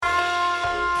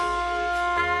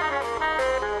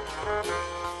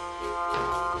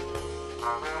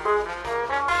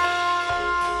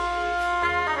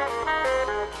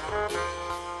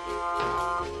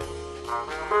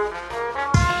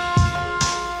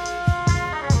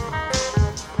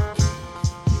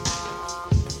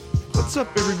What's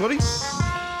up, everybody?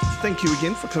 Thank you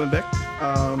again for coming back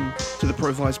to the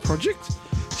Provise project.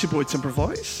 It's your boy Tim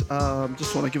Provise.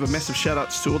 Just want to give a massive shout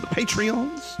outs to all the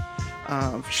Patreons.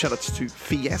 Shout outs to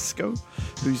Fiasco,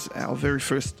 who's our very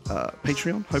first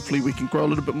Patreon. Hopefully we can grow a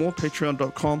little bit more.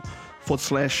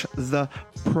 Patreon.com/the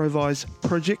Provise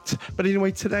project. But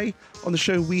anyway, today on the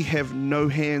show we have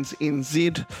NoHands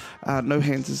NZ.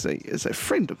 NoHands is a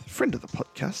friend of the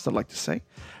podcast, I'd like to say.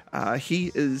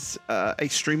 He is a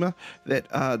streamer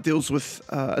that deals with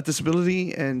a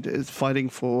disability and is fighting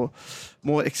for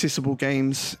more accessible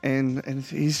games, and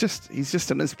he's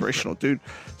just an inspirational dude.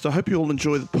 So I hope you all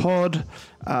enjoy the pod.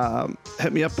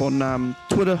 Hit me up on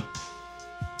Twitter,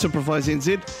 Provise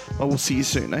NZ. I will see you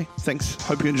soon, eh? Thanks.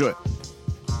 Hope you enjoy it.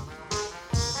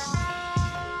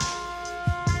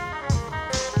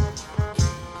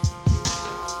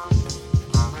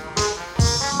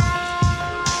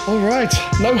 All right,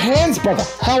 no hands, brother.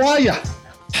 How are you?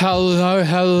 Hello.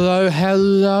 How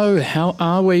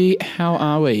are we?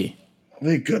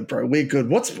 We're good, bro. We're good.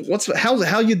 How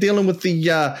are you dealing with the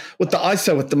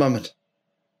ISO at the moment?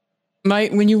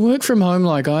 Mate, when you work from home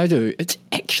like I do, it's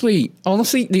actually,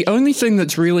 honestly, the only thing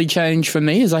that's really changed for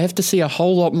me is I have to see a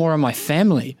whole lot more of my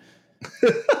family.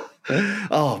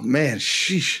 Oh, man,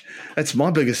 sheesh. That's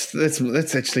my biggest, that's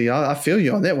actually, I feel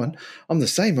you on that one. I'm the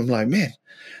same. I'm like, man,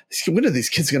 when are these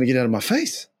kids going to get out of my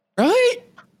face? Right?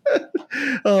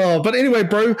 Oh, but anyway,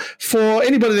 bro, for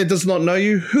anybody that does not know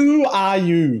you, who are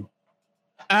you?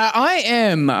 I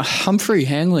am Humphrey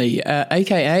Hanley,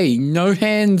 a.k.a.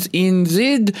 NoHands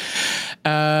NZ,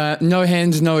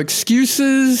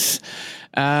 NoHandsNoExcuses.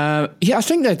 I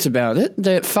think that's about it.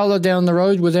 That fella down the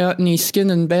road without any skin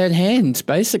and bad hands,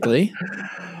 basically.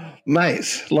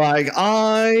 Mate, like,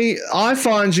 I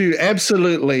find you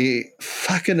absolutely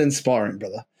fucking inspiring,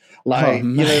 brother. Like,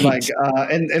 and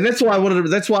that's why I wanted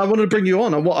to bring you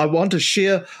on. I want to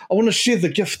share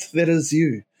the gift that is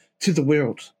you to the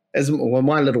world.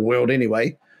 My little world,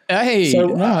 anyway. Hey,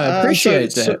 I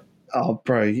appreciate that. Oh,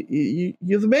 bro,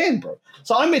 you're the man, bro.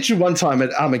 So I met you one time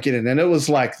at Armageddon, and it was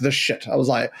like the shit. I was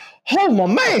like, oh, my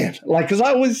man. Like, because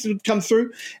I always would come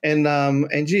through, and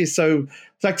yeah, so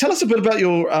like, tell us a bit about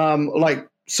your,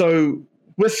 so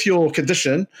with your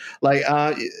condition, like,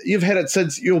 you've had it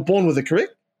since you were born with it,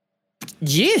 correct?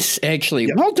 Yes, actually.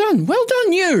 Yep. Well done,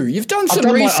 you. You've done some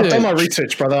research. I've done my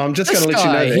research, brother. I'm just going to let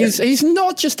you know that. He's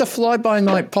not just a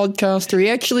fly-by-night podcaster. He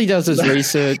actually does his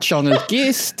research on his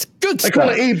guest. Good stuff. They call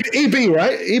it EB,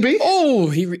 right? EB?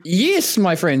 Oh, yes,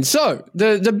 my friend. So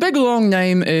the big long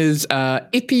name is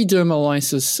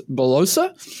epidermolysis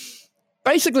bullosa.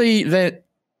 Basically, that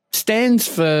stands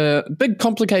for big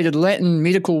complicated Latin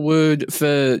medical word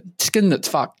for skin that's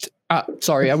fucked.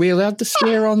 Sorry, are we allowed to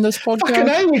swear on this podcast? Fucking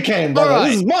A, we can, brother. Right.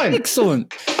 This is mine.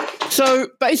 Excellent. So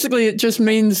basically it just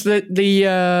means that the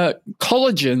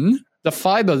collagen, the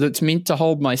fiber that's meant to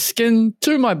hold my skin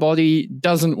to my body,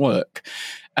 doesn't work.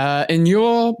 In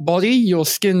your body, your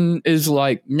skin is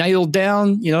like nailed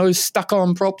down, stuck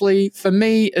on properly. For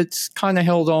me, it's kind of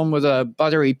held on with a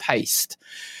buttery paste.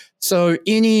 So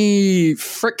any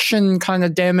friction kind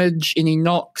of damage, any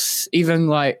knocks, even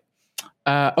like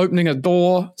opening a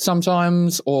door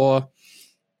sometimes, or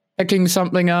picking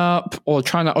something up, or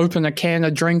trying to open a can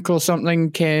of drink or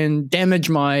something can damage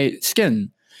my skin.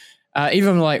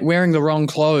 Even like wearing the wrong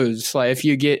clothes. Like if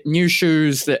you get new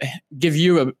shoes that give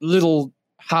you a little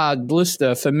hard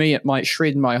blister, for me it might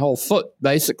shred my whole foot,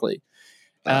 basically.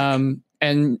 And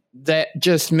that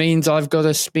just means I've got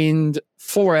to spend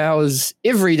 4 hours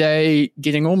every day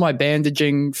getting all my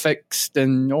bandaging fixed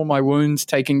and all my wounds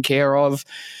taken care of.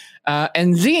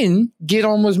 And then get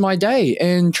on with my day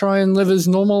and try and live as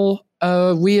normal,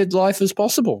 weird life as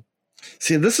possible.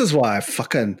 See, this is why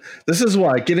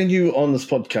getting you on this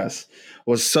podcast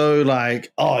was so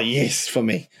like, oh yes, for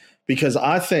me, because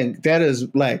I think that is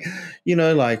like,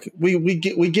 like we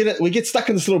get stuck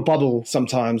in this little bubble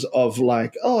sometimes of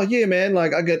like, oh yeah, man,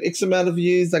 like I got X amount of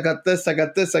views, I got this,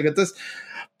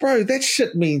 bro. That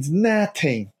shit means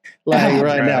nothing, like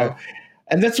right now.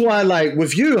 And that's why, like,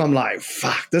 with you, I'm like,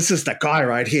 fuck, this is the guy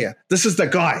right here. This is the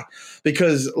guy.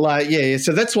 Because, like, yeah.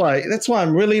 So that's why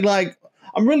I'm really, like,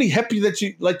 I'm really happy that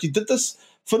you did this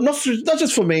for not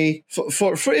just for me,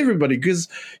 for everybody. Because,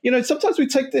 sometimes we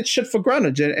take that shit for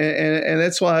granted. And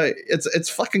that's why it's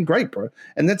fucking great, bro.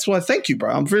 And that's why, thank you,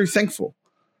 bro. I'm very thankful.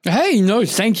 Hey, no,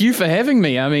 thank you for having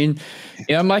me. I mean,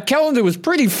 my calendar was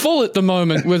pretty full at the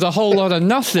moment with a whole lot of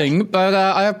nothing, but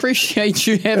I appreciate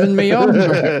you having me on,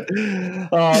 bro.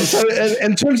 So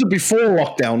in terms of before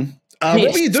lockdown, yes.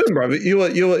 What were you doing, bro? You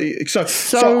were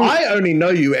so I only know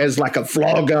you as like a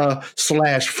vlogger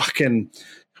 / fucking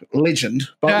legend.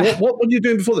 But what were you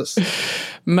doing before this?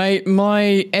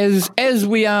 Mate, as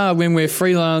we are when we're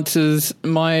freelancers,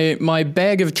 my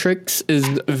bag of tricks is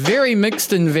very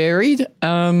mixed and varied.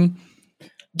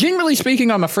 Generally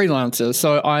speaking, I'm a freelancer,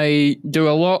 so I do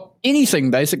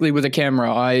anything basically with a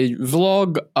camera. I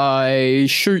vlog, I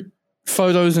shoot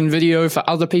photos and video for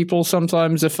other people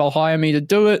sometimes if they'll hire me to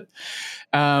do it.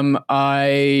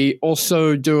 I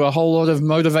also do a whole lot of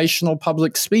motivational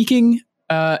public speaking.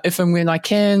 If and when I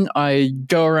can, I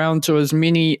go around to as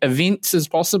many events as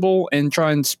possible and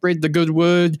try and spread the good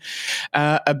word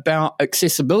about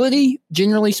accessibility,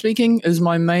 generally speaking, is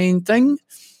my main thing.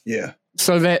 Yeah.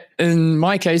 So that, in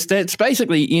my case, that's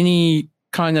basically any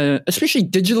kind of, especially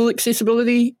digital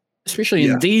accessibility, especially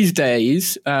in these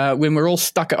days when we're all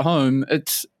stuck at home.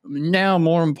 It's now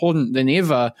more important than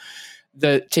ever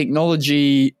that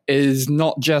technology is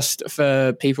not just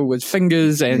for people with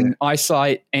fingers and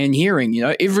eyesight and hearing. You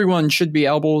know, everyone should be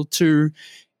able to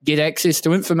get access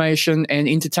to information and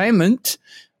entertainment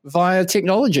via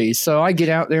technology. So I get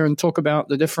out there and talk about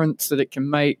the difference that it can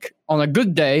make on a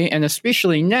good day, and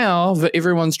especially now that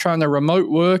everyone's trying to remote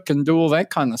work and do all that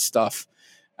kind of stuff.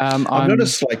 I've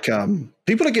noticed like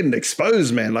people are getting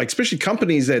exposed, man, like especially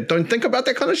companies that don't think about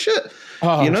that kind of shit.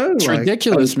 Oh, you know, it's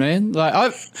ridiculous, man. Like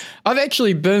I've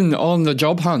actually been on the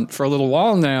job hunt for a little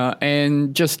while now,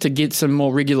 and just to get some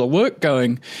more regular work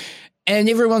going. And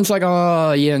everyone's like,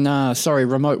 oh, yeah, nah, sorry,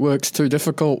 remote work's too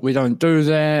difficult. We don't do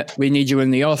that. We need you in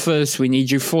the office. We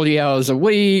need you 40 hours a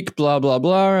week, blah, blah,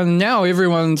 blah. And now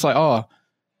everyone's like, oh,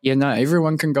 yeah, no,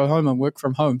 everyone can go home and work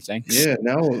from home, thanks. Yeah,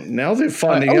 now they're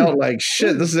finding out, like,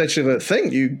 shit, this is actually the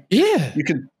thing. You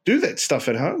can do that stuff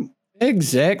at home.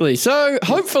 Exactly. So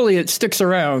hopefully it sticks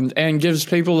around and gives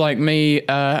people like me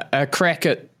a crack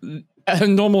at a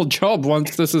normal job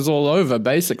once this is all over,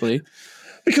 basically.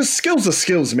 Because skills are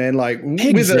skills, man. Like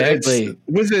exactly.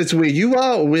 whether it's where you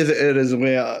are or whether it is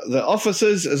where the office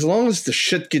is, as long as the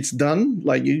shit gets done,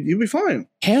 like you'll be fine.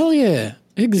 Hell yeah.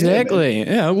 Exactly.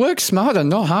 Yeah, work smarter,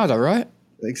 not harder, right?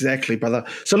 Exactly, brother.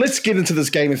 So let's get into this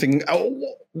gaming thing.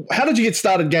 How did you get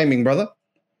started gaming, brother?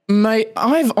 Mate,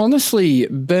 I've honestly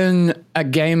been a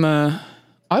gamer,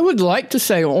 I would like to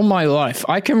say, all my life.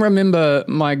 I can remember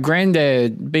my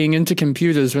granddad being into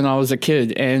computers when I was a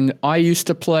kid, and I used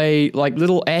to play like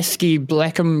little ASCII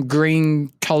black and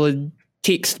green colored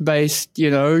text-based,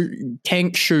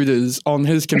 tank shooters on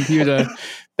his computer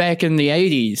back in the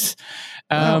 80s.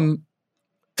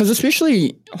 Because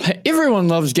especially everyone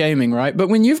loves gaming, right? But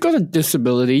when you've got a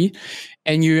disability,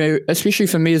 and especially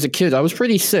for me as a kid, I was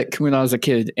pretty sick when I was a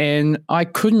kid, and I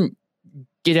couldn't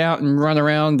get out and run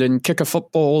around and kick a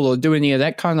football or do any of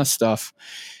that kind of stuff.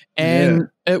 And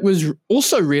it was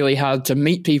also really hard to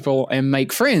meet people and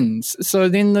make friends. So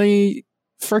then the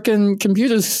frickin'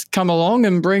 computers come along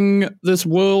and bring this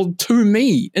world to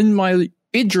me in my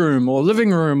bedroom or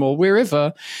living room or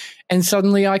wherever, and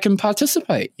suddenly I can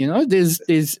participate.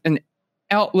 There's an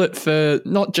outlet for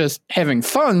not just having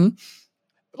fun,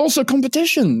 also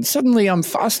competition. Suddenly I'm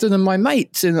faster than my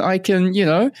mates, and I can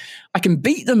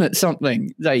beat them at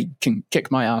something. They can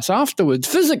kick my ass afterwards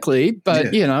physically,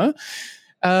 but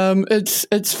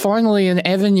it's finally an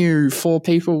avenue for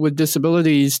people with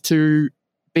disabilities to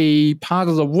be part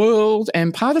of the world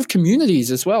and part of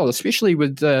communities as well, especially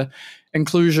with the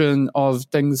inclusion of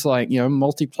things like,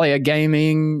 multiplayer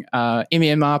gaming,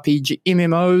 MMOs,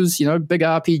 big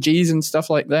RPGs and stuff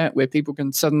like that, where people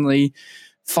can suddenly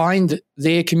find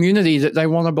their community that they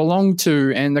want to belong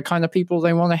to and the kind of people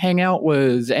they want to hang out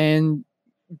with and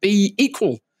be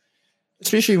equal.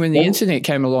 Especially when the internet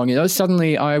came along,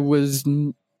 suddenly I was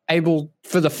able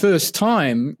for the first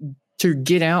time to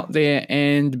get out there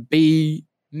and be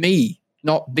me,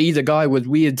 not be the guy with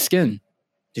weird skin.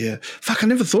 Yeah. Fuck, I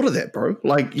never thought of that, bro.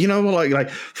 Like, like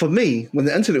for me, when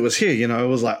the internet was here, it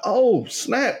was like, oh,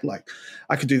 snap. Like,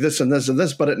 I could do this and this and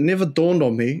this, but it never dawned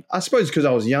on me. I suppose because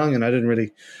I was young and I didn't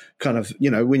really kind of,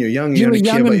 when you're young, you only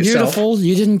care about yourself. Beautiful.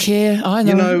 You didn't care. I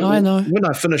know. I know. When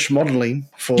I finished modeling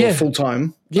for full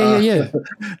time. Yeah.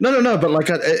 No. But like,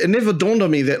 it never dawned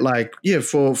on me that like,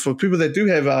 for people that do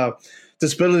have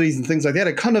disabilities and things like that,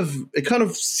 it kind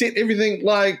of set everything,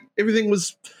 like everything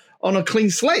was on a clean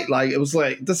slate. Like it was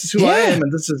like, this is who I am,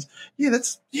 and this is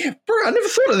bro, I never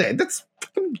thought of that. That's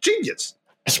fucking genius.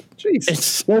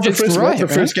 Jeez. What was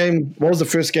the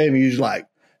first game you was like,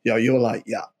 you were like,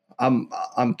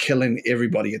 I'm killing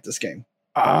everybody at this game?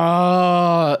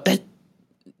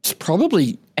 It's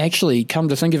probably, actually, come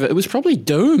to think of it was probably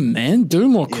Doom, man.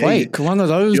 Doom or Quake. One of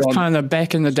those kind of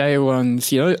back in the day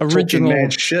ones, original.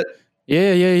 Mad shit.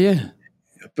 Yeah.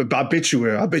 But I bet you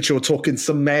were. I bet you were talking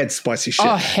some mad spicy shit.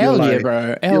 Oh, hell yeah,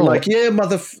 bro. You're like, yeah,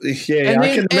 yeah,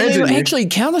 I can imagine you. Actually,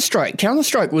 Counter-Strike.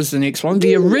 Counter-Strike was the next one.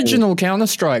 The original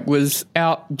Counter-Strike was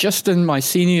out just in my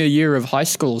senior year of high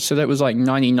school. So that was like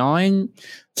 99,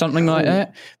 something like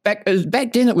that. Back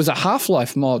then, it was a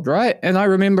Half-Life mod, right? And I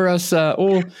remember us,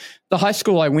 all the high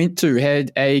school I went to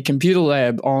had a computer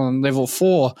lab on level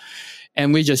 4.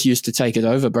 And we just used to take it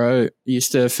over, bro.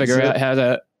 Used to figure out how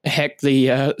to hack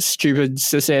the stupid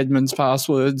sysadmin's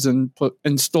passwords and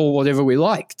install whatever we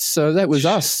liked. So that was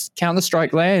us,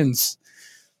 Counter-Strike LANs.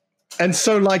 And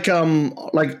so, bringing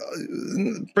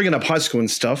up high school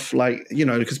and stuff,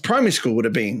 because primary school would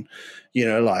have been,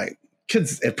 like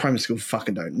kids at primary school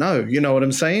fucking don't know. You know what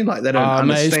I'm saying? Like they don't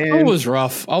understand. Mate, school was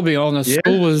rough. I'll be honest.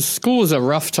 Yeah. School was a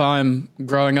rough time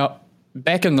growing up.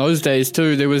 Back in those days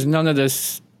too, there was none of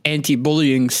this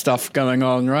anti-bullying stuff going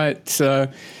on, right? So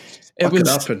it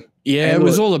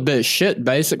was all a bit shit,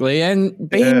 basically. And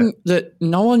being that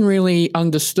no one really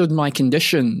understood my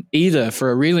condition either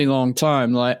for a really long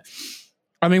time.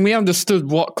 We understood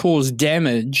what caused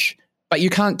damage, but you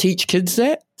can't teach kids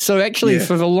that. So actually,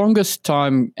 for the longest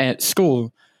time at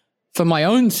school, for my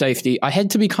own safety, I had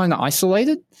to be kind of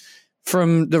isolated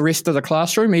from the rest of the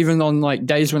classroom. Even on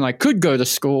days when I could go to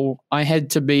school, I had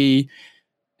to be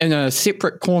in a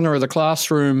separate corner of the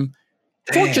classroom.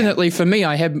 Damn. Fortunately for me,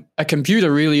 I had a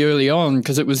computer really early on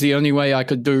because it was the only way I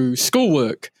could do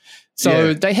schoolwork.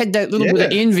 So they had that little bit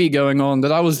of envy going on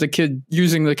that I was the kid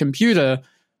using the computer,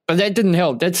 but that didn't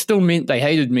help. That still meant they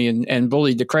hated me and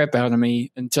bullied the crap out of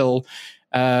me until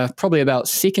probably about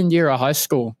second year of high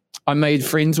school. I made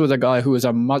friends with a guy who was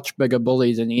a much bigger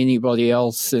bully than anybody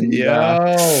else. And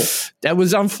that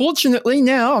was unfortunately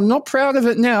now, I'm not proud of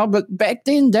it now, but back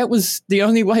then that was the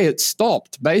only way it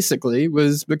stopped, basically,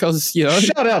 was because,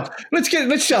 Shout out. Let's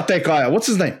shout that guy out. What's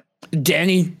his name?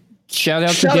 Danny. Shout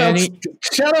out to Danny.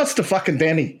 Shout outs to fucking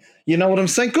Danny. You know what I'm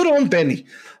saying? Good on Danny.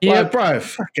 Yeah, bro,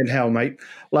 fucking hell, mate.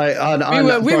 We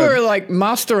were like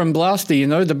Master and Blaster,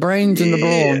 the brains and the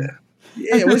brawn.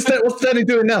 Yeah, what's Danny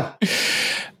doing now?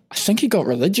 I think he got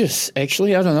religious,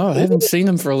 actually. I don't know. I haven't seen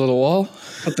him for a little while.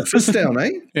 Put the fist down,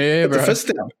 eh? Yeah, Put bro. the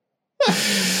fist down.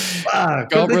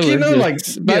 Got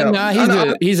religious.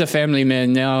 He's a family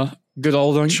man now. Good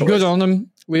on him.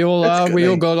 We all are. We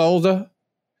all got older.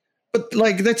 But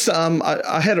that's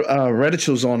I had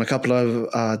Radicals on a couple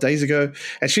of days ago,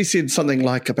 and she said something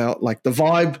about the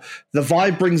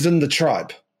vibe brings in the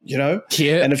tribe, Yeah.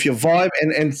 And if your vibe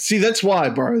and see, that's why,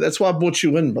 bro. That's why I brought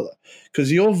you in, brother. Because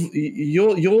your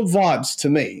vibes to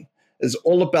me is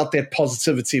all about that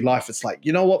positivity life. It's like,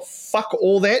 you know what? Fuck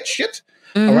all that shit.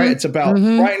 Mm-hmm. All right. It's about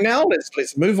right now.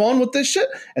 Let's move on with this shit.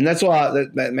 And that's why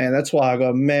that's why I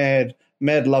got mad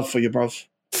love for you, bro.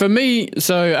 For me,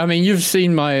 so you've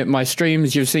seen my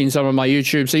streams, you've seen some of my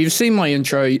YouTube, so you've seen my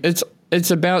intro.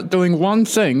 It's about doing one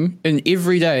thing in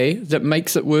every day that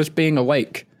makes it worth being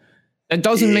awake. It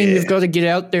doesn't mean you've got to get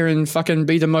out there and fucking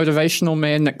be the motivational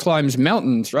man that climbs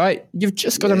mountains, right? You've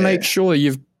just got to make sure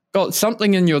you've got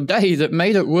something in your day that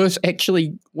made it worth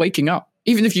actually waking up.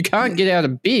 Even if you can't get out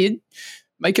of bed,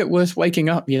 make it worth waking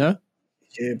up, Yeah,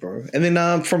 bro. And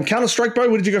then from Counter-Strike, bro,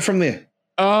 where did you go from there?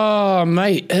 Oh,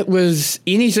 mate, it was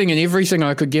anything and everything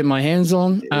I could get my hands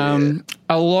on. Yeah.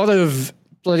 A lot of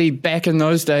back in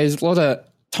those days, a lot of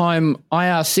time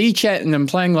IRC chatting and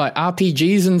playing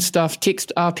RPGs and stuff,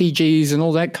 text RPGs and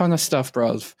all that kind of stuff,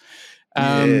 bros.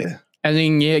 And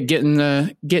then getting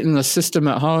the system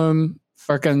at home,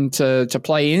 fucking to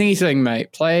play anything,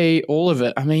 mate. Play all of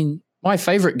it. My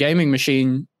favorite gaming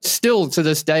machine still to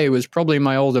this day was probably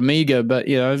my old Amiga, but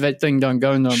that thing don't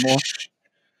go no more.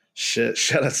 Shit,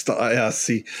 shout outs to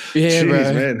IRC. Yeah,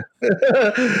 jeez, man.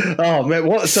 Oh man,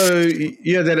 what? So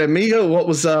that Amiga. What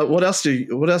was? What else did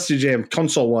you jam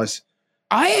console wise?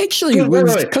 I actually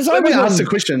was because I was ask a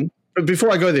question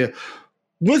before I go there.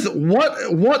 With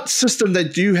what system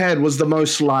that you had was the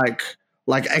most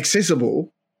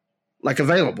accessible,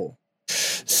 available?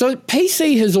 So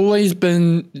PC has always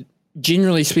been,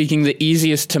 generally speaking, the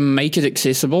easiest to make it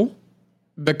accessible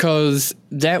because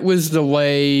that was the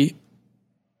way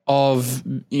of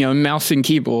mouse and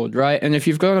keyboard, right? And if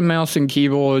you've got a mouse and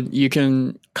keyboard, you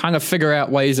can kind of figure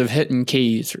out ways of hitting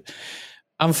keys.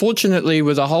 Unfortunately,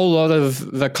 with a whole lot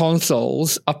of the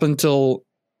consoles up until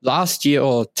last year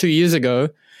or 2 years ago,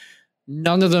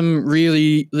 none of them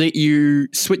really let you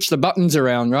switch the buttons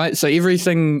around, right? So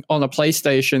everything on a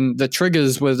PlayStation, the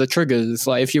triggers were the triggers.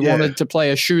 Like if you wanted to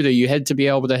play a shooter, you had to be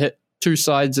able to hit two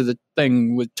sides of the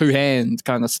thing with two hands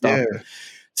kind of stuff. Yeah.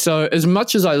 So as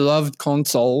much as I loved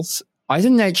consoles, I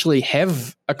didn't actually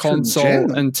have a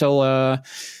console until I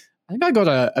think I got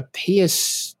a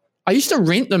PS. I used to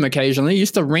rent them occasionally. I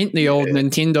used to rent the old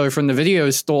Nintendo from the video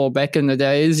store back in the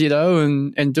days,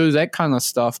 and do that kind of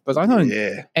stuff. But I don't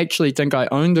actually think I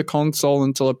owned a console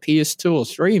until a PS2 or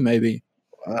 3, maybe.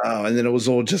 Wow, and then it was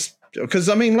all just because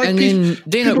then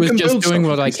it was just doing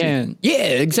what I can.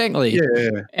 Yeah, exactly.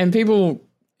 Yeah, and people,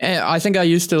 I think I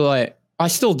used to I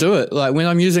still do it. Like when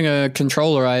I'm using a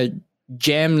controller, I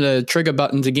jam the trigger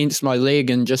buttons against my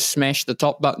leg and just smash the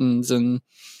top buttons. And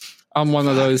I'm one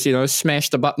of those, smash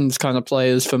the buttons kind of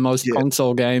players for most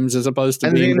console games, as opposed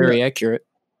to being very accurate.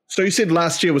 So you said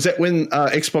last year, was that when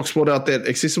Xbox brought out that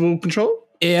accessible control?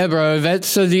 Yeah, bro.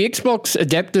 So the Xbox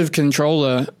Adaptive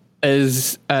Controller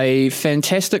is a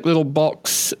fantastic little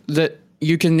box that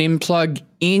you can then plug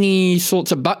any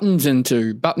sorts of buttons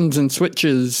and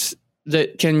switches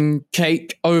that can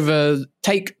take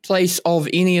place of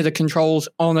any of the controls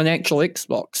on an actual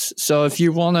Xbox. So if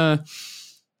you want to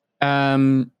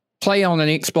play on an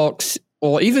Xbox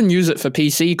or even use it for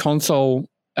PC console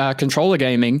controller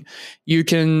gaming, you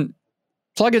can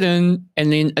plug it in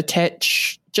and then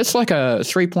attach just like a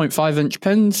 3.5-inch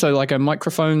pin, so like a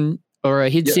microphone or a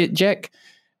headset jack,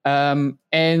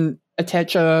 and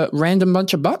attach a random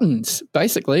bunch of buttons,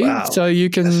 basically. Wow. So you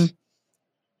can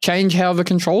change how the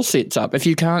control sets up. If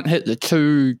you can't hit the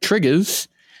two triggers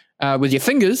with your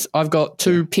fingers, I've got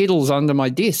two pedals under my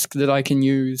desk that I can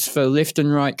use for left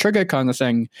and right trigger kind of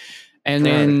thing. And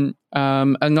then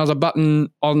another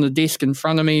button on the desk in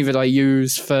front of me that I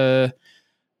use for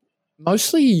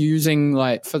mostly using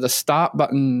for the start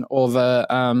button or the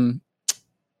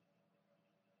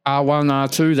R1,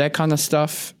 R2, that kind of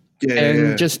stuff.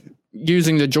 Just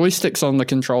using the joysticks on the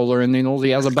controller and then all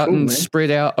the other buttons spread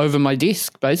out over my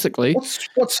desk, basically.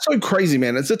 What's so crazy,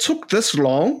 man, is it took this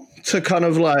long to kind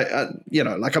of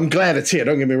I'm glad it's here,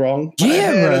 don't get me wrong.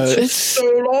 Yeah, bro. It's so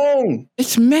long.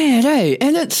 It's mad, eh?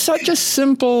 And it's such a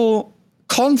simple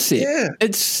concept. Yeah.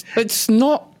 It's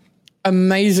not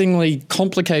amazingly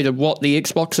complicated what the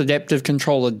Xbox Adaptive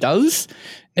Controller does.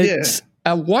 It's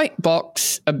a white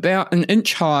box about an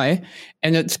inch high,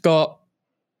 and it's got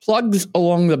plugs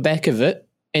along the back of it,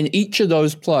 and each of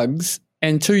those plugs,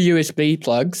 and two USB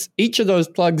plugs, each of those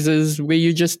plugs is where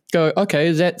you just go,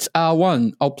 okay, that's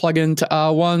R1. I'll plug into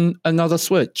R1, another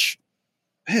switch.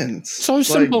 Man, so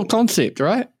simple concept,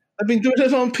 right? I've been doing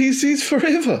it on PCs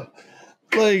forever.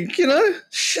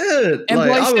 Shit. And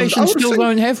PlayStation still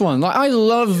don't have one. I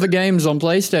love the games on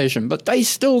PlayStation, but they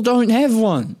still don't have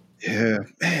one. Yeah,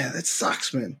 man, that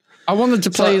sucks, man. I wanted to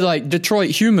play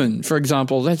Detroit Human, for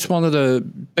example. That's one of the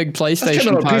big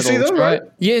PlayStation titles, PC though, right?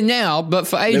 Yeah, now, but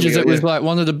for ages it was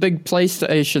one of the big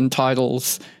PlayStation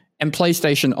titles and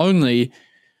PlayStation only.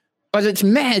 But it's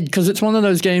mad because it's one of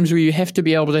those games where you have to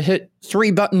be able to hit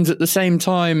 3 buttons at the same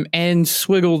time and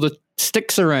swiggle the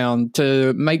sticks around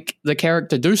to make the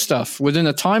character do stuff within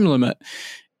a time limit.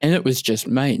 And it was just,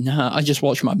 I just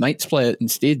watched my mates play it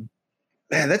instead.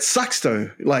 Man, that sucks though.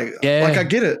 I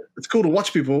get it. It's cool to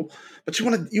watch people, but you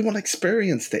want to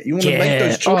experience that. You want to make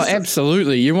those choices. Oh,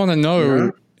 absolutely. You want to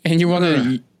know, and you want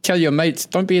to tell your mates,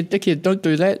 don't be a dickhead, don't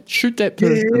do that, shoot that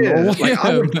person.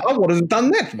 I would have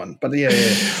done that one, but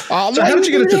So how did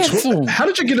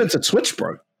you get into Twitch,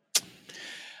 bro?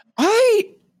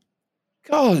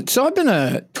 So I've been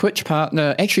a Twitch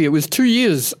partner. Actually, it was 2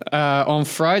 years. On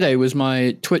Friday was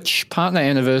my Twitch partner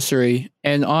anniversary,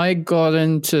 and I got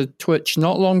into Twitch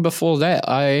not long before that.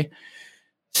 I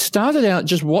started out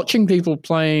just watching people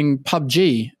playing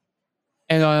PUBG,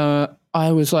 and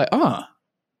I was like,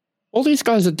 all these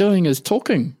guys are doing is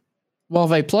talking while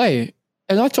they play,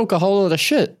 and I talk a whole lot of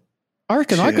shit. I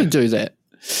reckon I could do that.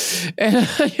 And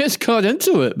I just got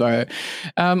into it, bro.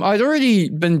 I'd already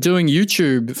been doing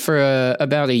YouTube for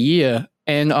about a year,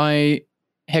 and I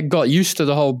had got used to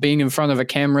the whole being in front of a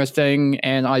camera thing,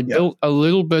 and I built a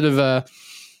little bit of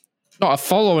not a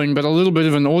following, but a little bit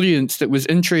of an audience that was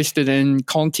interested in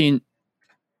content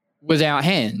without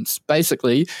hands,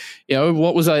 basically. I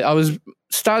was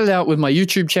started out with my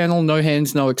YouTube channel,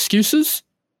 NoHandsNoExcuses.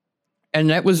 And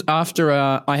that was after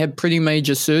I had pretty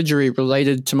major surgery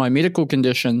related to my medical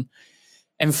condition.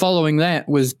 And following that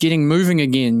was getting moving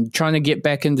again, trying to get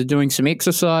back into doing some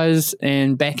exercise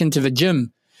and back into the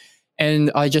gym. And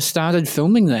I just started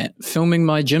filming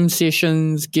my gym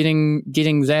sessions, getting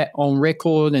that on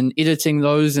record and editing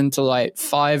those into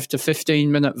 5 to 15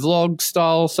 minute vlog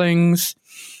style things.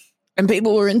 And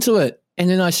people were into it. And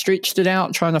then I stretched it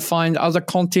out, trying to find other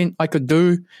content I could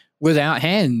do without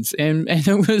hands, and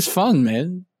it was fun,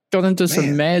 man. Got into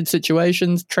some mad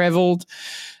situations, traveled,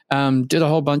 did a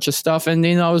whole bunch of stuff, and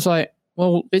then I was like,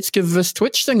 well, let's give this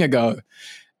Twitch thing a go.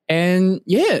 And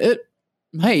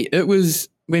it was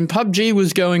when PUBG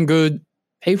was going good,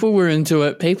 People were into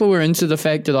it. People were into the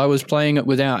fact that I was playing it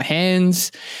without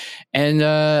hands. And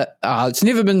it's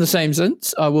never been the same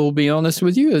since, I will be honest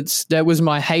with you. That was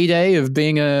my heyday of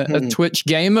being a Twitch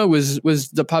gamer was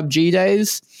the PUBG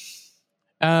days.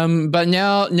 But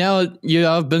now,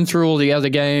 I've been through all the other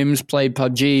games, played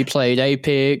PUBG, played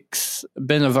Apex,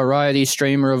 been a variety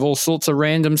streamer of all sorts of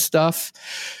random stuff.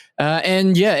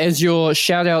 And yeah, as your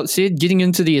shout out said, getting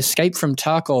into the Escape from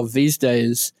Tarkov these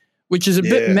days, which is a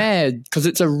bit mad because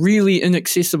it's a really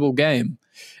inaccessible game.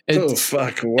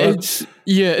 Fuck! What?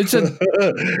 It's a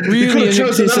really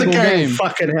inaccessible game.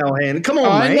 Fucking hell, hand! Come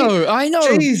on, mate. I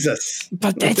know. Jesus!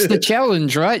 But that's the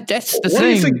challenge, right? That's the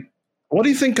thing. What do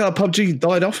you think PUBG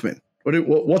died off, man?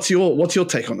 What's your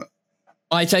take on it?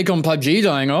 My take on PUBG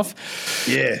dying off?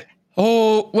 Yeah.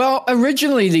 Oh, well,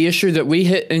 originally the issue that we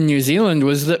hit in New Zealand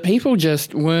was that people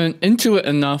just weren't into it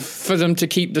enough for them to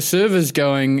keep the servers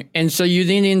going. And so you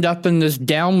then end up in this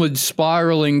downward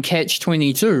spiraling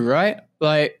catch-22, right?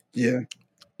 Like,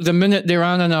 the minute there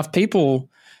aren't enough people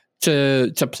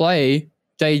to play,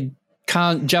 they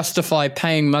can't justify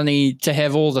paying money to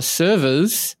have all the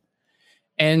servers.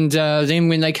 And then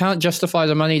when they can't justify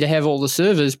the money to have all the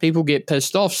servers, people get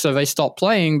pissed off, so they stop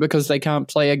playing because they can't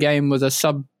play a game with a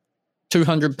sub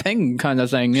 200 ping kind of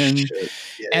thing. And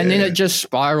then it just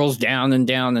spirals down and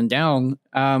down and down.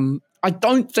 I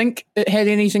don't think it had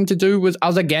anything to do with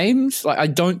other games. Like, I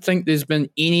don't think there's been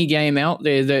any game out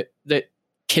there that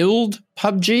killed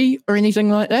PUBG or anything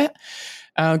like that,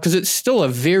 because it's still a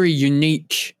very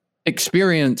unique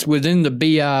experience within the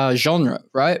BR genre,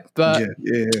 right? But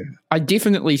I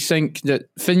definitely think that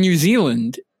for New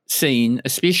Zealand scene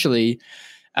especially,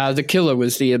 the killer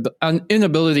was the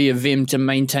inability of them to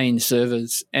maintain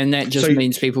servers, and that just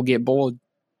means people get bored.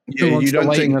 Who wants to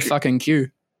wait in a fucking queue?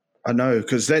 I know,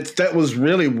 because that was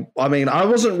really, I mean, I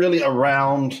wasn't really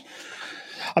around.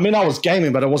 I mean, I was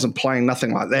gaming, but I wasn't playing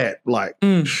nothing like that, like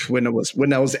when it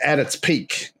was at its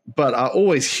peak. But I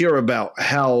always hear about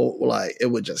how like it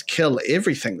would just kill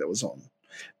everything that was on.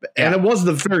 And it was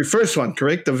the very first one,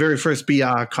 correct? The very first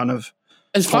BR kind of.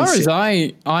 As far as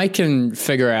I can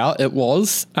figure out, it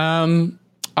was.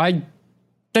 I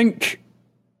think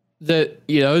that,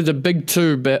 the big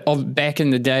two back in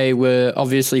the day were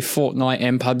obviously Fortnite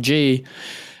and PUBG.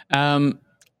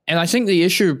 And I think the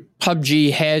issue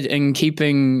PUBG had in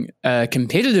keeping a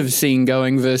competitive scene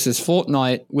going versus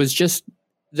Fortnite was just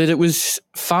that it was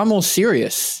far more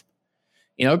serious.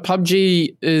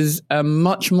 PUBG is a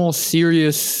much more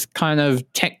serious kind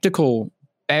of tactical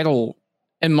battle,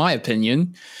 in my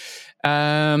opinion.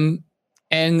 And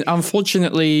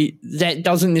unfortunately, that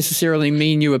doesn't necessarily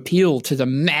mean you appeal to the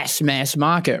mass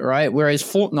market, right? Whereas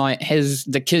Fortnite has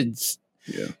the kids.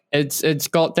 Yeah. It's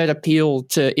got that appeal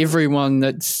to everyone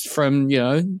that's from,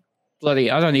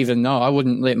 bloody, I don't even know. I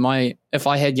wouldn't let if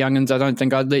I had youngins, I don't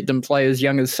think I'd let them play as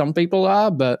young as some people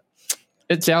are, but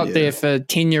it's out there for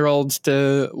 10-year-olds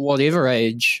to whatever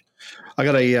age. I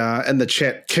got in the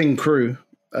chat, King Crew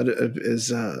he's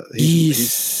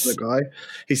the guy.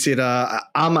 He said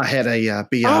Armour had a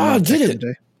BR. Oh, did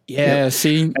it? Yeah,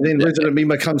 see. And then Resident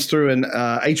Mima comes through in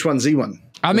H1Z1.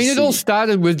 I mean, it all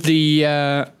started with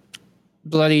the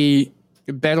bloody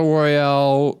Battle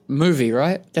Royale movie,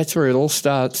 right? That's where it all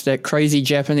starts. That crazy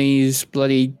Japanese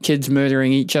bloody kids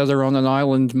murdering each other on an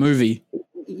island movie.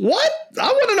 What?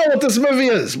 I want to know what this movie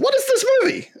is. What is this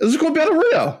movie? Is it called Battle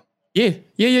Royale?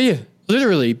 Yeah.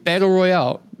 Literally, Battle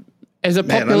Royale. As a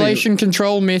population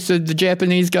control method, the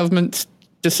Japanese government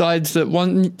decides that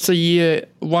once a year,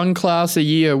 one class a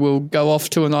year will go off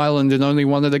to an island and only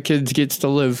one of the kids gets to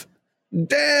live.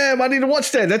 Damn, I need to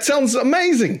watch that. That sounds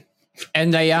amazing.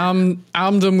 And they arm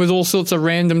them with all sorts of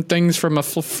random things, from a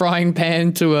frying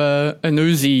pan to an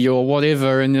Uzi or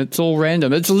whatever, and it's all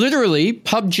random. It's literally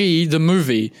PUBG, the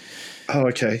movie. Oh,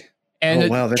 okay. And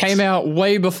it came out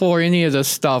way before any of this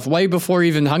stuff, way before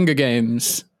even Hunger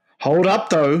Games. Hold up,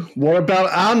 though. What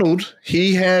about Arnold?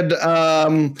 He had what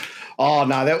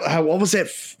was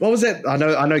that? What was that?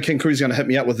 I know King Crew's going to hit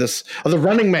me up with this. Oh, The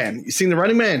Running Man. You seen The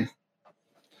Running Man?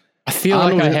 I feel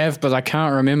Arnold, like I have, but I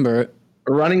can't remember it.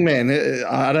 Running Man.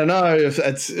 I don't know if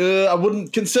it's. I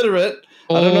wouldn't consider it.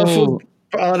 I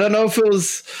don't know if it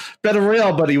was Battle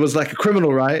Royale, but he was like a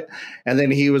criminal, right? And then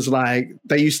he was like,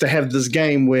 they used to have this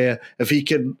game where if he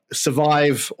could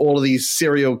survive all of these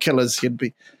serial killers, he'd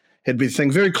be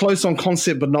thing very close on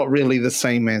concept, but not really the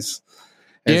same as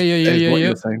what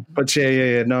you're saying. But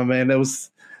yeah. No, man, that was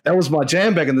my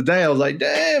jam back in the day. I was like,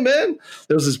 damn, man.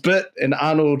 There was this bit in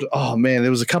Arnold. Oh, man,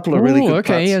 there was a couple of really good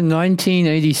parts. Yeah,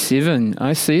 1987.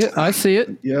 I see it.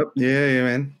 Yep. Yeah,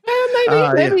 man.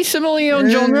 Maybe similarly on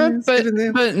genre,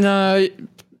 but no.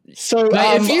 So,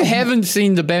 Mate, if you haven't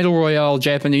seen the Battle Royale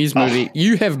Japanese movie,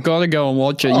 you have got to go and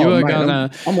watch it. You are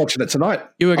I'm watching it tonight.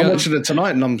 I'm watching it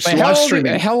tonight, and I'm live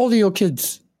streaming. How old are your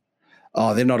kids?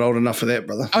 Oh, they're not old enough for that,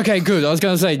 brother. Okay, good. I was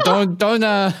going to say, don't.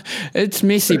 It's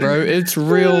messy, bro. It's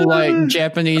real like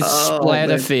Japanese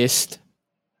splatter fest.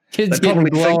 Kids getting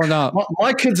blown up.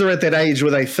 My kids are at that age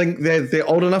where they think they're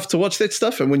old enough to watch that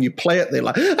stuff, and when you play it, they're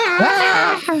like,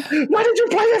 why did you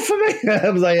play it for me? I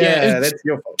was like, that's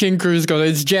your fault. King Crew's got it.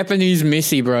 It's Japanese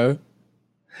messy, bro.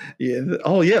 Yeah.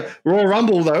 Oh, yeah. Royal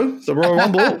Rumble, though. So Royal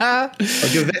Rumble. I'll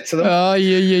give that to them. Oh,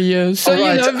 yeah. So,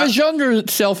 the genre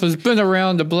itself has been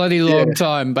around a bloody long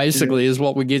time, basically, is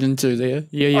what we get into there.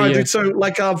 Yeah. Dude, so,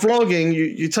 like, vlogging,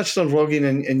 you touched on vlogging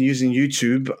and using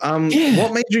YouTube.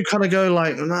 What made you kind of go,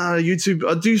 like, nah,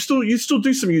 YouTube? You still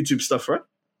do some YouTube stuff, right?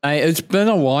 It's been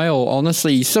a while,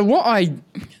 honestly. So,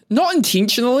 not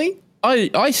intentionally,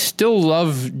 I still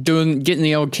love getting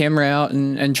the old camera out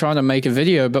and trying to make a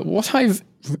video, but what I've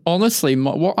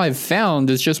found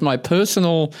is just my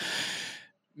personal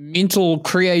mental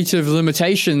creative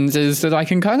limitations is that I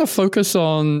can kind of focus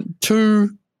on 2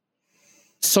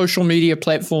 social media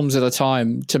platforms at a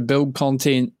time to build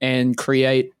content and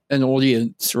create an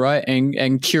audience, right?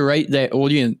 And curate that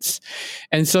audience.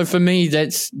 And so for me,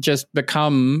 that's just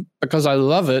become, because I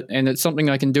love it and it's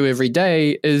something I can do every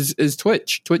day, is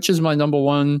Twitch. Twitch is my number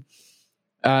 1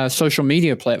 social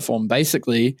media platform,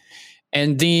 basically.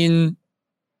 And then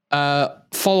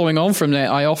following on from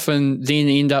that, I often then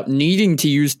end up needing to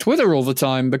use Twitter all the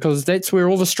time because that's where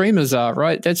all the streamers are,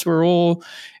 right? That's where all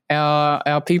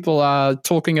our people are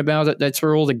talking about it. That's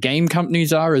where all the game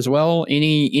companies are as well.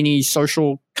 Any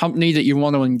social company that you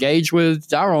want to engage with,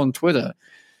 they're on Twitter.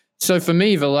 So for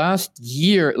me, the last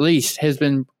year at least has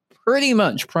been pretty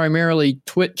much primarily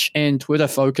Twitch and Twitter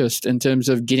focused in terms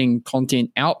of getting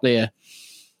content out there.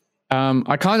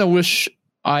 I kind of wish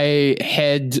I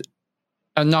had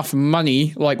enough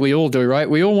money, like we all do, right?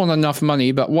 We all want enough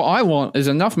money, but what I want is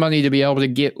enough money to be able to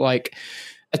get like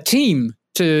a team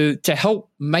to help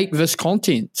make this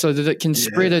content so that it can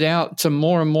spread it out to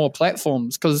more and more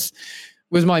platforms. Because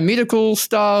with my medical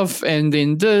stuff and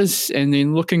then this and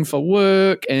then looking for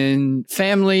work and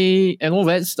family and all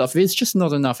that stuff, there's just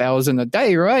not enough hours in a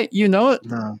day, right? You know it?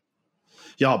 No.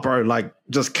 Yeah, bro, like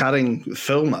just cutting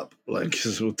film up, like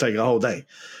this will take a whole day.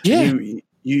 Yeah.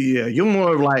 You're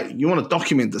more of like, you want to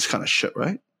document this kind of shit,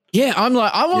 right? Yeah, I'm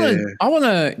like, I want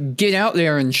to get out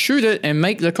there and shoot it and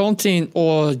make the content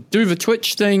or do the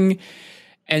Twitch thing.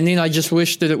 And then I just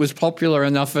wish that it was popular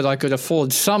enough that I could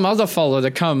afford some other fella to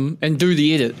come and do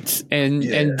the edits. And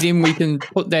then we can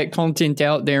put that content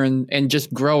out there and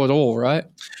just grow it all, right?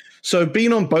 So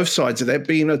being on both sides of that,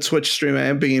 being a Twitch streamer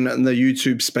and being in the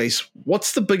YouTube space,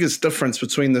 what's the biggest difference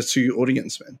between the 2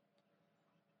 audience, man?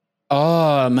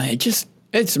 Oh, mate,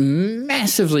 it's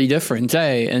massively different,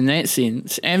 in that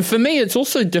sense. And for me, it's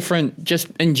also different just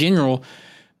in general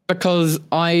because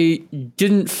I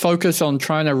didn't focus on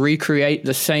trying to recreate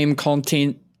the same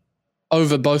content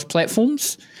over both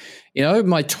platforms. You know,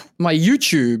 my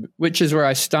YouTube, which is where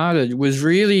I started, was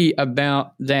really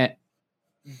about that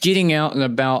getting out and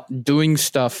about doing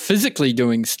stuff, physically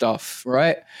doing stuff,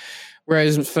 right?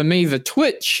 Whereas for me, the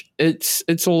Twitch,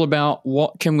 it's all about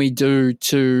what can we do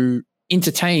to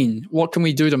entertain? What can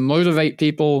we do to motivate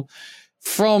people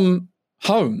from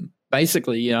home?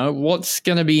 Basically, you know, what's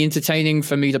going to be entertaining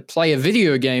for me to play a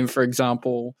video game, for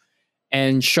example,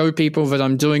 and show people that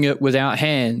I'm doing it without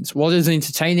hands? What is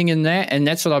entertaining in that? And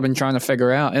that's what I've been trying to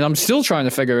figure out. And I'm still trying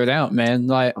to figure it out, man.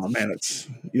 Like, oh man,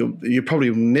 you probably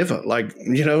never, like,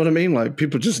 you know what I mean? Like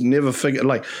people just never figure,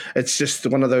 like, it's just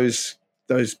one of those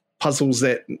puzzles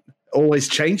that always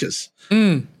changes.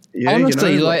 Yeah,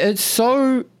 honestly, you know, like it's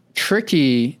so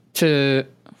tricky to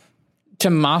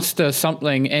master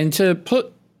something and to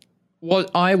put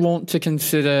what I want to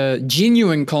consider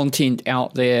genuine content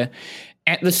out there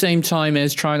at the same time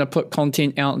as trying to put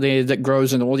content out there that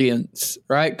grows an audience,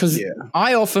 right? Because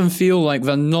I often feel like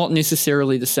they're not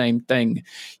necessarily the same thing.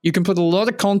 You can put a lot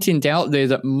of content out there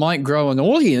that might grow an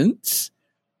audience,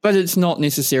 but it's not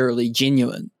necessarily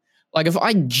genuine. Like if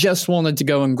I just wanted to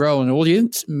go and grow an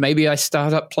audience, maybe I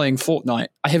start up playing Fortnite.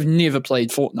 I have never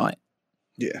played Fortnite.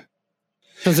 Yeah.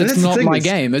 Because it's not my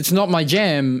game. It's not my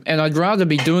jam. And I'd rather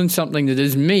be doing something that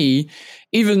is me,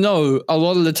 even though a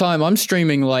lot of the time I'm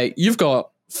streaming like you've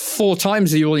got 4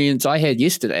 times the audience I had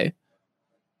yesterday.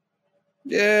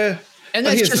 Yeah. And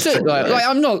that's just it. Like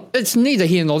I'm not, it's neither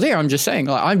here nor there. I'm just saying,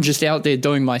 like, I'm just out there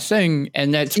doing my thing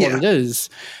and that's what it is.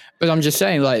 But I'm just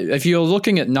saying, like, if you're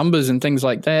looking at numbers and things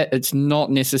like that, it's not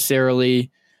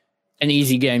necessarily an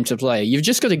easy game to play. You've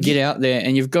just got to get out there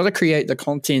and you've got to create the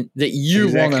content that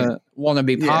you want to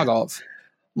be part of.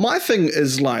 My thing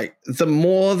is like the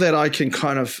more that I can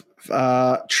kind of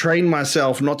train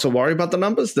myself not to worry about the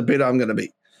numbers, the better I'm going to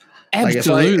be.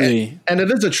 Absolutely. Like and it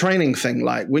is a training thing.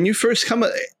 Like when you first come,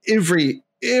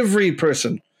 every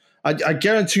person, I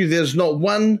guarantee you there's not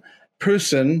one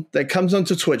person that comes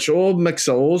onto Twitch or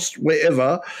Mixer or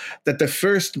wherever that the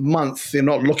first month they're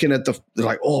not looking at they're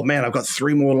like, oh man, I've got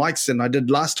 3 more likes than I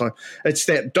did last time. It's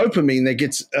that dopamine that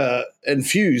gets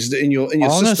infused in your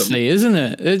system. Honestly, isn't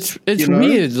it? It's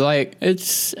weird. Like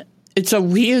it's a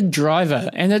weird driver,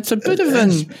 and it's a bit of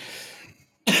an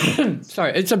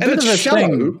sorry, it's a bit of a shallow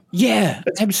thing. Yeah,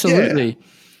 absolutely. Yeah.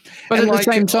 But at the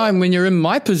same time, when you're in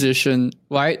my position,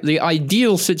 right, the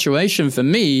ideal situation for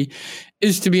me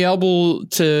is to be able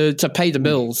to pay the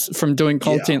bills from doing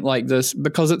content like this,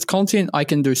 because it's content I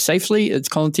can do safely. It's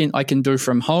content I can do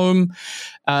from home.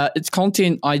 It's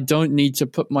content I don't need to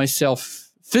put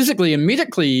myself physically and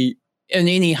medically in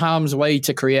any harm's way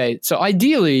to create. So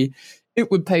ideally, it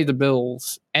would pay the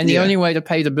bills. And the only way to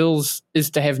pay the bills is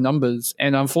to have numbers.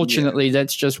 And unfortunately,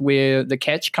 that's just where the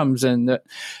catch comes in. That,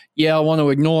 I want to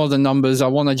ignore the numbers. I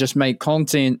want to just make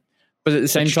content. But at the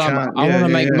same time, I want to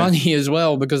make money as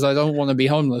well, because I don't want to be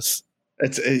homeless.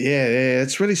 It's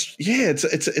it's really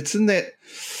it's in that.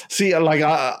 See, like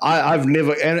I've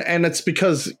never, and it's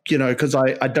because because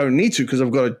I don't need to, because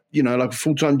I've got like a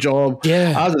full-time job.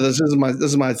 Other this is my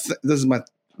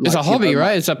it's a hobby,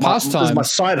 right? It's a pastime. It's my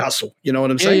side hustle. You know what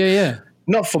I'm saying? Yeah.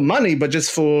 Not for money, but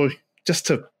just to.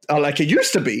 Like it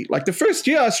used to be. Like the first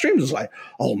year I streamed was like,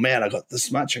 oh man, I got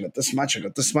this much, I got this much, I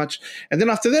got this much, and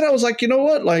then after that I was like, you know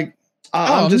what, like.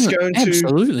 I'm just going to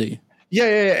absolutely.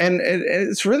 And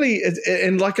it's really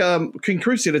and like King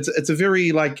Cruz said, it's a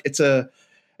very like it's a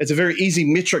very easy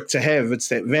metric to have. It's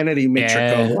that vanity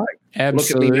metric of like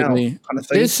absolutely. Look at me now kind of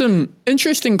thing. There's some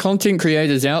interesting content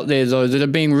creators out there though that are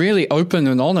being really open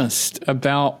and honest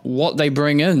about what they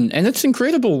bring in, and it's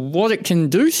incredible what it can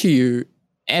do to you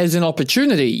as an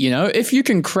opportunity. If you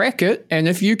can crack it, and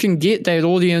if you can get that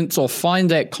audience or find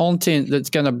that content that's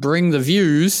going to bring the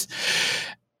views,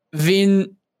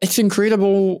 then it's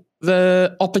incredible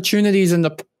the opportunities and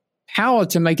the power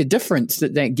to make a difference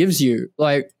that gives you.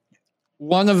 Like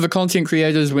one of the content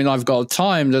creators, when I've got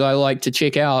time that I like to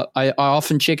check out, I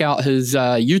often check out his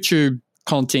YouTube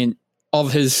content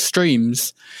of his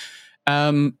streams.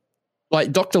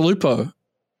 Like Dr. Lupo,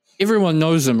 everyone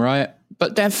knows him, right?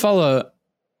 But that fella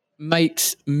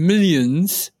makes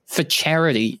millions for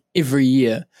charity every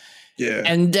year. Yeah.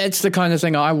 And that's the kind of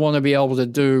thing I want to be able to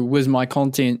do with my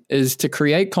content, is to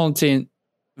create content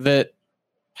that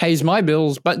pays my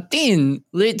bills, but then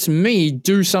lets me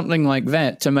do something like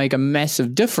that to make a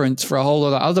massive difference for a whole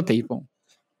lot of other people.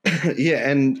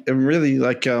 and really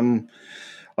like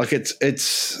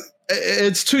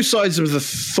it's two sides of the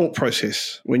thought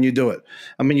process when you do it.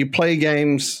 I mean, you play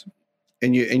games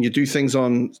and you do things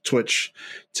on Twitch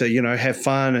to have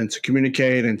fun and to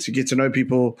communicate and to get to know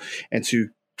people and to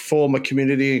form a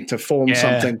community, to form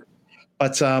something.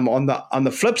 But on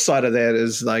the flip side of that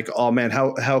is like, oh man,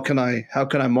 how can I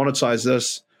monetize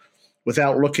this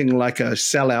without looking like a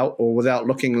sellout or without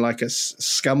looking like a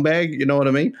scumbag? You know what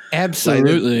I mean?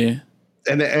 Absolutely. Like,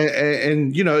 and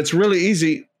it's really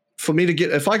easy for me to get,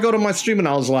 if I go to my stream and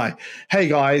I was like, hey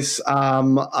guys,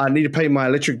 I need to pay my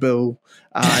electric bill.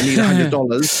 I need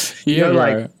 $100.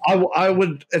 Like I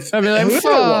would, if I'd be like,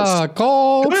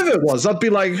 whoever it was, I'd be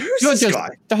like, who's this guy?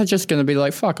 They're just going to be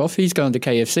like, fuck off. He's going to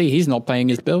KFC. He's not paying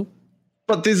his bill.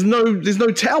 But there's no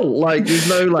tell. Like there's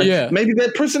no like. Maybe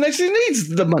that person actually needs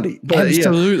the money. But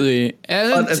absolutely,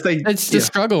 and it's the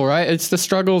struggle, right? It's the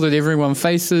struggle that everyone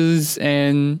faces,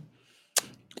 and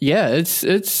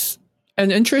it's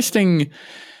an interesting.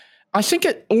 I think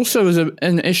it also is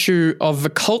an issue of the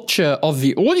culture of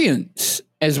the audience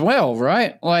as well,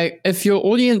 right? Like if your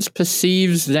audience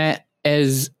perceives that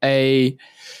as as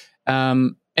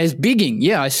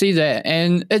begging, I see that,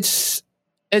 and it's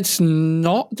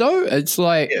not though. It's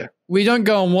like we don't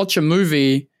go and watch a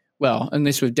movie. Well,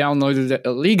 unless we've downloaded it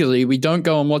illegally, we don't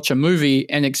go and watch a movie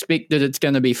and expect that it's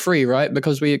going to be free, right?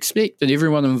 Because we expect that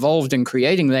everyone involved in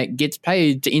creating that gets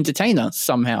paid to entertain us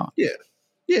somehow. Yeah.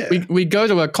 We go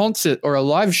to a concert or a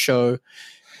live show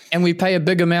and we pay a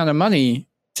big amount of money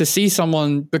to see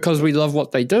someone because we love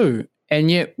what they do. And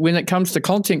yet when it comes to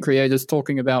content creators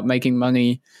talking about making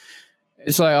money,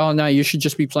 it's like, oh no, you should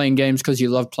just be playing games because you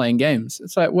love playing games.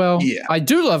 It's like, well, I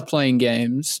do love playing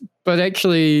games, but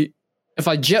actually if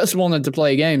I just wanted to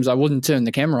play games, I wouldn't turn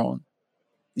the camera on.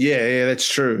 Yeah, that's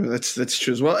true. That's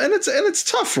true as well. And it's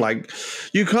tough. Like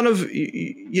you kind of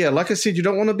like I said, you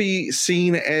don't want to be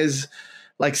seen as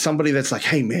like somebody that's like,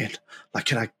 hey man, like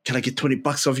can I get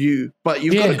 $20 off you? But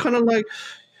you've got to kind of like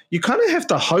you kind of have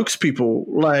to hoax people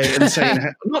like and saying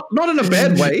not in a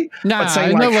bad way, but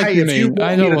saying like, hey, if you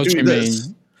want me to do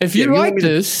this, if you like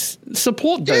this,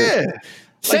 support that. Yeah.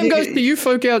 Same goes to you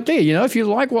folk out there. You know, if you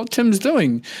like what Tim's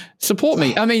doing, support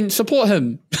me. I mean, support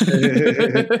him.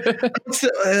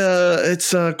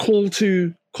 It's a call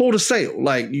to sale.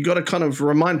 Like you got to kind of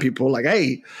remind people, like,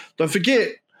 hey, don't forget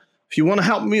if you want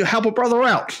to help a brother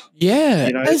out. Yeah,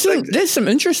 you know, there's some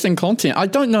interesting content. I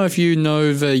don't know if you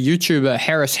know the YouTuber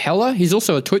Harris Heller. He's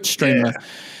also a Twitch streamer. Yeah,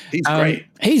 he's great.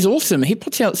 He's awesome. He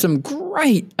puts out some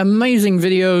great, amazing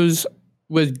videos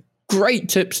with great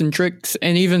tips and tricks,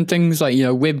 and even things like, you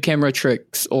know, web camera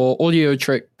tricks or audio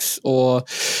tricks or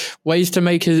ways to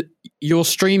make your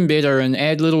stream better and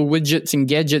add little widgets and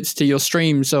gadgets to your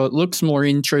stream so it looks more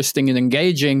interesting and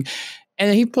engaging.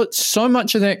 And he puts so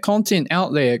much of that content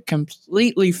out there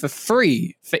completely for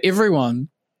free for everyone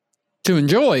to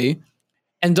enjoy,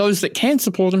 and those that can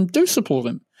support him do support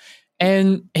him.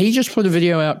 And he just put a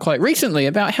video out quite recently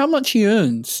about how much he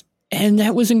earns, and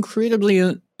that was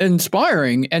incredibly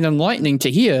inspiring and enlightening to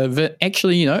hear that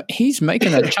actually, you know, he's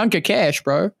making a chunk of cash,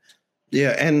 bro.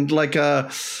 Yeah, and like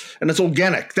and it's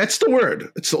organic. That's the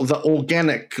word. It's the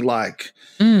organic, like,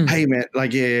 hey man,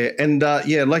 like and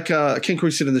like King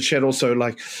Cruz said in the chat also,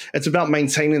 like it's about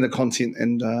maintaining the content,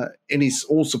 and any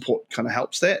all support kind of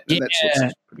helps that. And that's what's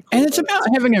pretty cool. And it's about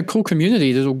having a cool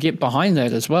community that'll get behind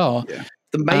that as well. Yeah,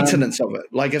 the maintenance of it.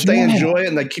 Like if they enjoy it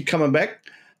and they keep coming back,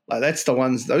 like that's the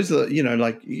ones. Those are you know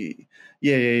like.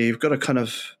 Yeah, you've got to kind of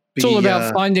be... It's all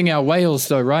about finding our whales,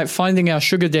 though, right? Finding our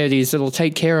sugar daddies that'll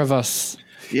take care of us.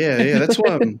 Yeah, that's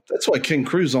why King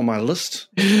Cruz on my list.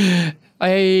 No,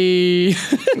 he's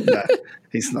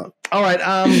not. All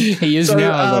right. He is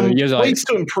now, though. Ways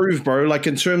to improve, bro, like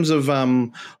in terms of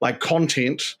like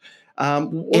content.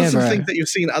 What are some things that you've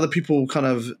seen other people kind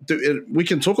of do? We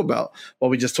can talk about what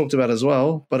we just talked about as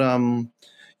well, but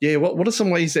what are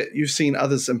some ways that you've seen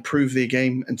others improve their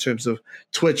game in terms of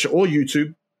Twitch or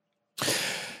YouTube?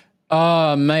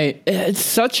 Oh, mate, it's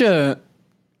such a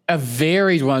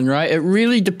varied one, right? It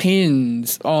really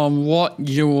depends on what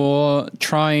you're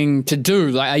trying to do.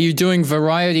 Like, are you doing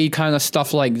variety kind of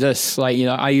stuff like this? Like, you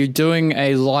know, are you doing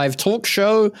a live talk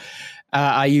show?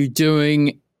 Are you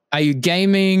gaming?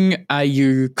 Are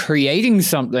you creating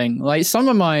something? Like some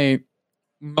of my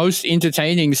most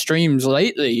entertaining streams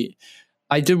lately,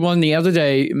 I did one the other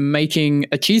day making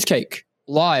a cheesecake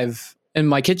live in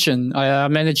my kitchen. I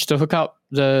managed to hook up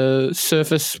the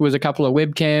Surface with a couple of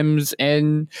webcams,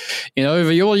 and you know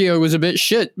the audio was a bit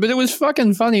shit, but it was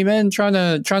fucking funny, man.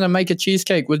 Trying to make a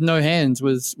cheesecake with no hands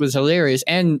was hilarious,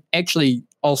 and actually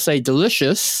I'll say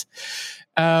delicious.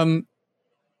 But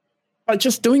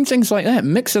just doing things like that,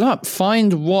 mix it up,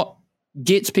 find what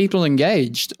gets people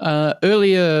engaged.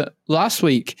 Earlier last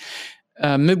week.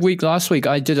 Midweek last week,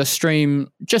 I did a stream,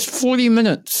 just 40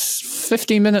 minutes,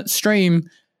 50-minute stream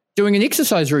doing an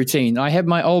exercise routine. I had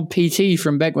my old PT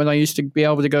from back when I used to be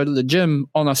able to go to the gym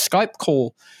on a Skype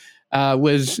call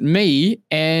with me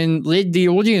and led the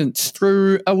audience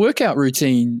through a workout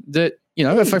routine that, you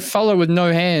know, if a fella with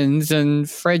no hands and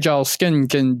fragile skin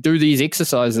can do these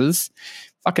exercises,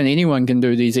 fucking anyone can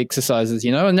do these exercises,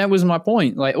 you know? And that was my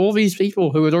point. Like all these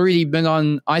people who had already been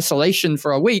on isolation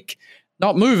for a week,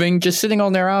 not moving, just sitting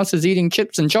on their asses eating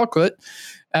chips and chocolate,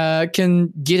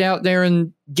 can get out there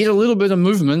and get a little bit of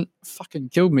movement. Fucking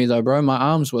killed me though, bro. My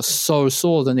arms were so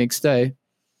sore the next day.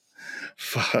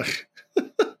 Fuck.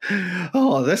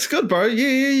 Oh, that's good, bro.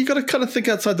 Yeah, you got to kind of think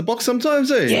outside the box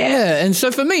sometimes, eh? Yeah, and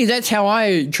so for me, that's how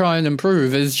I try and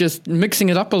improve, is just mixing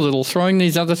it up a little, throwing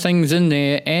these other things in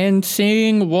there and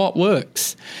seeing what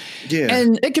works. Yeah.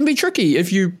 And it can be tricky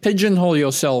if you pigeonhole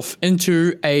yourself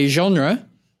into a genre.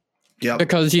 Yeah.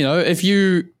 Because, you know,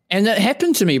 and it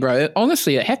happened to me, bro.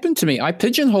 Honestly, it happened to me. I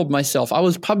pigeonholed myself. I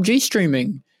was PUBG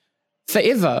streaming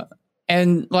forever.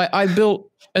 And like I built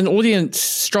an audience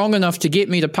strong enough to get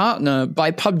me to partner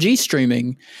by PUBG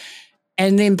streaming.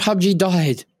 And then PUBG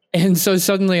died. And so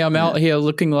suddenly I'm out here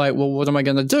looking like, well, what am I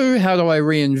going to do? How do I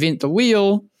reinvent the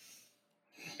wheel?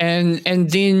 And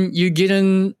then you get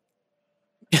in...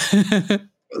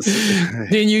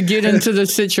 then you get into the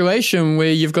situation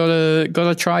where you've got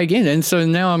to try again. And so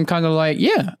now I'm kind of like,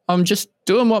 yeah, I'm just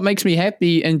doing what makes me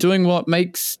happy and doing what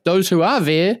makes those who are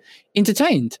there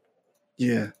entertained.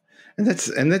 Yeah. And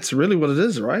that's really what it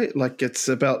is, right? Like it's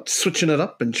about switching it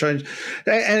up and change.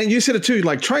 And you said it too,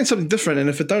 like trying something different. And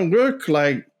if it don't work,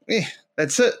 like,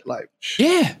 that's it. Like,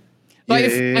 yeah. Like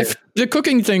if the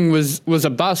cooking thing was a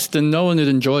bust and no one had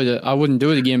enjoyed it, I wouldn't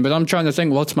do it again. But I'm trying to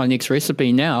think, what's my next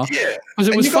recipe now? Yeah, because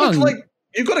it was fun.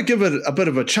 You got to give it a bit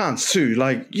of a chance too.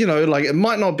 Like, you know, like it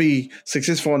might not be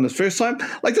successful on the first time.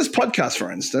 Like this podcast,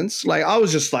 for instance, like I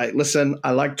was just like, listen,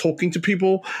 I like talking to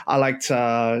people. I like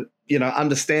to, you know,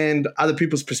 understand other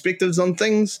people's perspectives on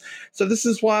things. So this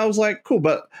is why I was like, cool.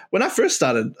 But when I first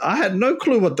started, I had no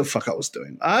clue what the fuck I was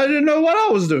doing. I didn't know what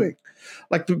I was doing.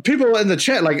 Like people in the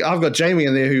chat, like I've got Jamie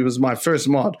in there who was my first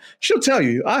mod. She'll tell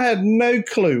you, I had no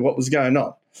clue what was going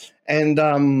on.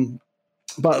 And,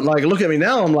 but like, look at me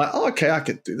now. I'm like, oh, okay, I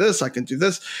can do this. I can do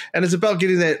this. And it's about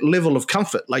getting that level of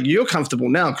comfort. Like you're comfortable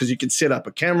now because you can set up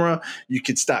a camera. You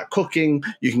can start cooking.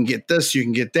 You can get this. You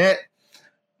can get that.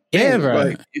 Yeah, bro.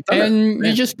 Like,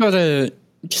 you just got to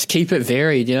just keep it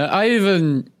varied. You know, I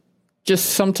even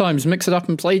just sometimes mix it up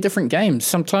and play different games.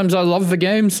 Sometimes I love the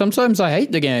game. Sometimes I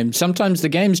hate the game. Sometimes the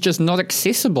game's just not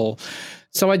accessible.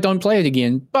 So I don't play it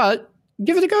again. But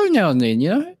give it a go now and then, you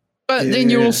know? But then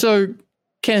you also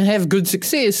can have good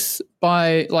success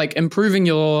by like improving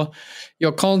your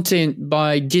content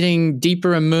by getting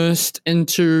deeper immersed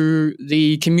into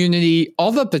the community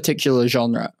of a particular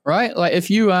genre, right? Like if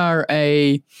you are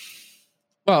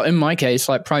well, in my case,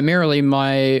 like primarily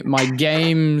my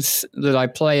games that I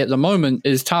play at the moment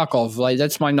is Tarkov. Like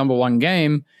that's my number one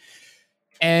game.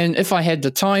 And if I had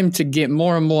the time to get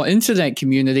more and more into that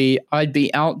community, I'd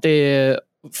be out there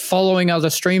following other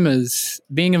streamers,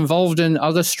 being involved in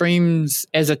other streams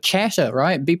as a chatter,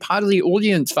 right? Be part of the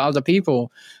audience for other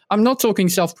people. I'm not talking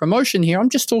self-promotion here. I'm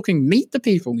just talking meet the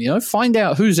people, you know, find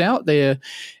out who's out there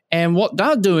and what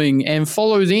they're doing and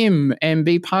follow them and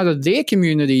be part of their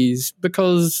communities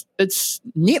because it's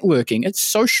networking. It's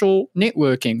social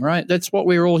networking, right? That's what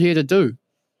we're all here to do.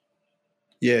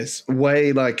 Yes,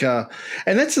 way like, and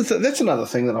that's another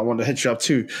thing that I want to hit you up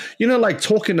to. You know, like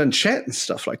talking in chat and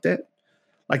stuff like that.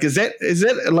 Like, is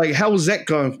that like, how is that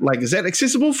going? Like, is that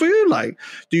accessible for you? Like,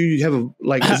 do you have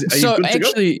so you good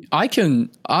actually to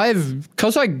go?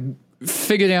 Because I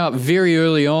figured out very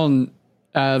early on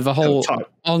the whole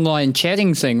online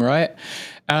chatting thing, right?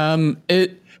 Chatting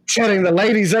the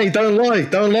ladies, hey, don't lie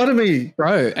to me.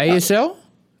 Bro, ASL?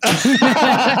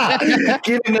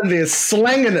 Getting in there,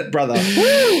 slanging it, brother.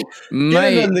 Woo!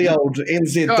 Getting in the old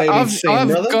NZ dating scene,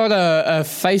 brother. I've got a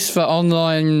face for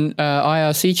online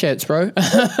IRC chats, bro.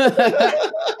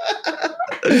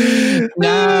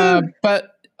 Nah,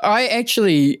 but I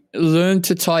actually learned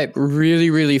to type really,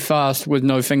 really fast with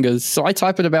no fingers. So I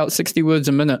type at about 60 words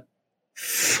a minute.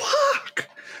 Fuck.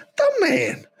 The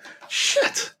man.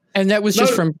 Shit. And that was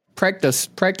just from practice.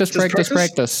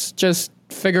 Just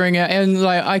figuring out, and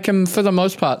like I can for the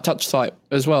most part touch type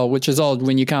as well, which is odd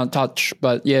when you can't touch,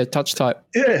 but yeah, touch type.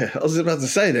 Yeah, I was about to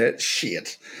say that.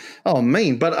 Shit. Oh,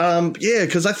 mean. But yeah,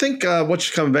 because I think what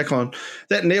you're coming back on,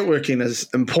 that networking is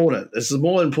important. It's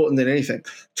more important than anything.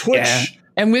 Twitch. Yeah.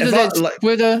 And whether that's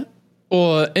Twitter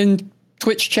or in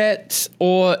Twitch chats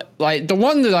or like the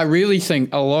one that I really think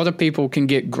a lot of people can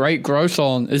get great growth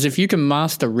on is if you can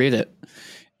master Reddit.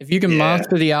 If you can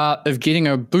master the art of getting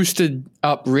a boosted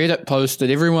up Reddit post that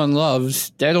everyone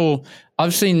loves,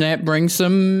 I've seen that bring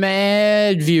some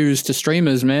mad views to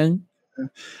streamers, man.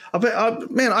 I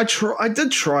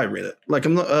did try Reddit. Like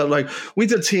I'm not like we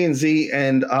did TNZ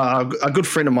and a good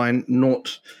friend of mine,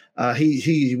 Nort,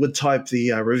 he would type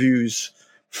the reviews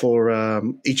for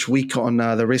each week on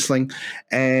the wrestling,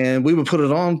 and we would put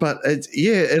it on. But it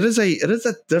is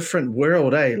a different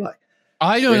world, eh? Like.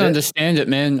 I don't understand it,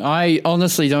 man. I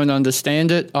honestly don't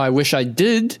understand it. I wish I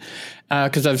did,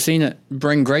 because I've seen it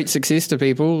bring great success to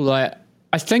people. Like,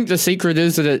 I think the secret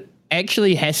is that it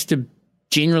actually has to,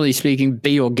 generally speaking,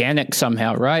 be organic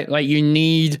somehow, right? Like, you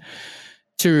need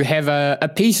to have a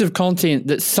piece of content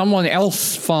that someone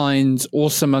else finds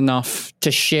awesome enough to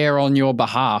share on your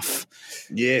behalf.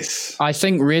 Yes. I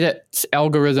think Reddit's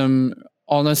algorithm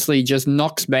honestly just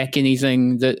knocks back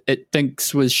anything that it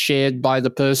thinks was shared by the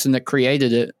person that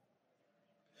created it.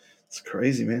 It's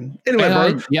crazy, man. Anyway,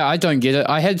 bro. I don't get it.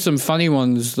 I had some funny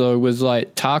ones, though, with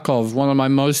like Tarkov. One of my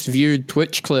most viewed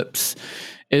Twitch clips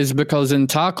is because in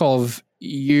Tarkov,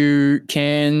 you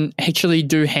can actually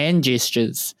do hand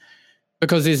gestures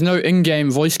because there's no in-game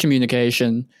voice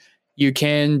communication. You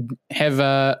can have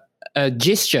a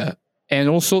gesture. And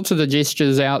all sorts of the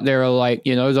gestures out there are like,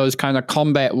 you know, those kind of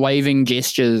combat waving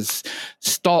gestures,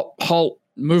 stop, halt,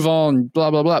 move on,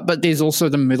 blah, blah, blah. But there's also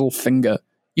the middle finger.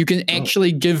 You can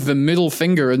actually give the middle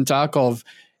finger in Tarkov.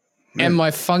 Man. And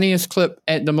my funniest clip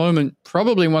at the moment,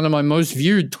 probably one of my most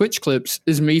viewed Twitch clips,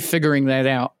 is me figuring that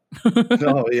out.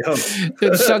 Oh, yeah.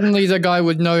 That suddenly the guy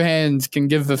with no hands can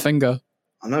give the finger.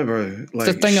 I know, bro. It's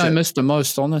the thing I miss the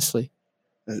most, honestly.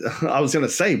 I was going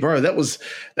to say, bro,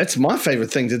 that's my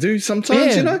favorite thing to do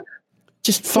sometimes, you know?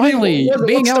 Just finally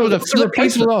being able to flip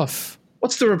people off.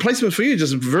 What's the replacement for you?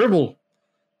 Just verbal?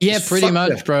 Yeah, pretty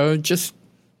much, bro. Just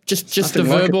the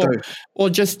verbal, or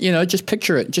just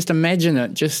picture it, just imagine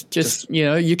it, just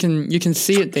you can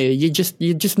see it there. You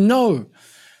just know.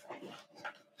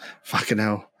 Fucking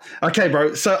hell. Okay,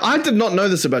 bro. So I did not know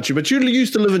this about you, but you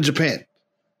used to live in Japan.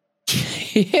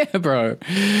 Yeah, bro.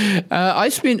 I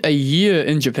spent a year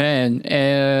in Japan.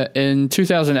 In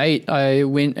 2008, I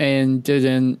went and did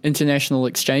an international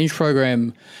exchange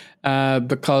program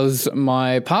because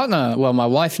my partner, well, my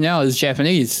wife now is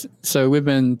Japanese. So we've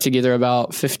been together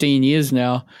about 15 years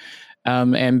now.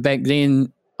 And back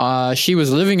then, she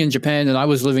was living in Japan and I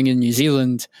was living in New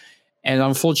Zealand. And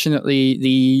unfortunately,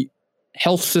 the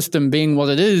health system being what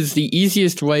it is, the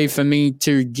easiest way for me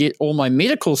to get all my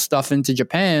medical stuff into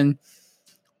Japan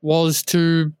was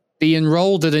to be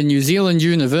enrolled at a New Zealand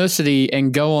university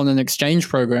and go on an exchange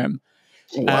program.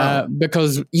 Wow.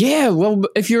 Because,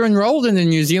 if you're enrolled in a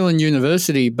New Zealand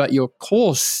university, but your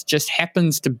course just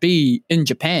happens to be in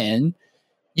Japan,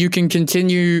 you can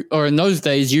continue, or in those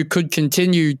days, you could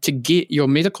continue to get your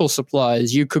medical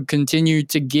supplies. You could continue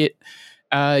to get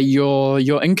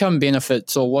your income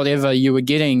benefits or whatever you were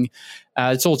getting.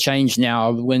 It's all changed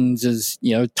now. WINS is,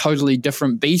 totally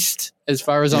different beast as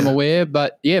far as I'm aware.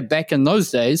 But back in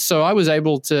those days, so I was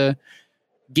able to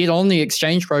get on the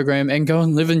exchange program and go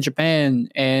and live in Japan,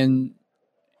 and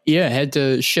had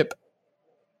to ship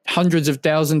hundreds of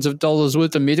thousands of dollars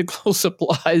worth of medical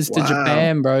supplies to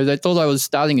Japan, bro. They thought I was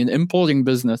starting an importing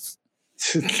business.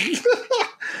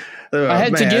 I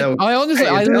had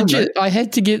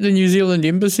to get the New Zealand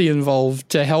embassy involved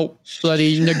to help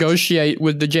bloody negotiate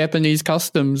with the Japanese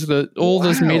customs that all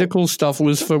this medical stuff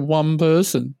was for one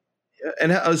person.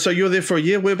 Yeah. And so you were there for a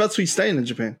year. Whereabouts were you staying in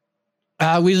Japan?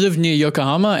 We lived near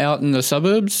Yokohama, out in the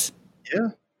suburbs. Yeah.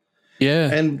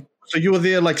 Yeah. And so you were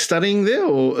there like studying there,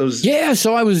 or it was? Yeah.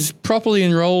 So I was properly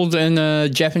enrolled in a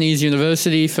Japanese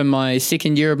university for my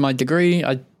second year of my degree.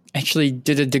 I actually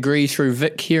did a degree through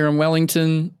Vic here in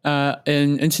Wellington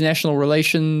in international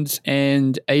relations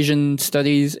and Asian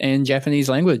studies and Japanese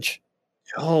language.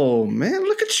 Oh man,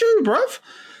 look at you, bruv.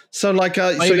 So like,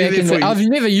 I've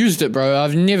never used it, bro.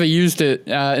 I've never used it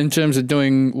in terms of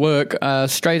doing work.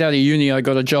 Straight out of uni, I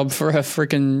got a job for a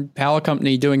freaking power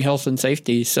company doing health and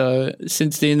safety. So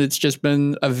since then, it's just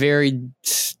been a very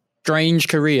strange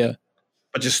career.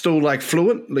 But you're still like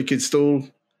fluent, like it's still.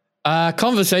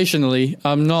 Conversationally,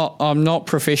 I'm not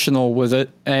professional with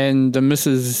it, and the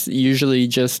missus usually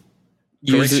just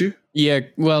corrects you. Yeah,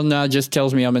 well, no, just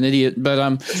tells me I'm an idiot.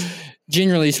 But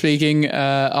generally speaking,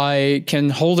 I can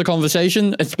hold a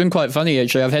conversation. It's been quite funny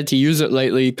actually. I've had to use it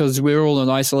lately because we're all in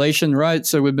isolation, right?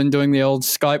 So we've been doing the old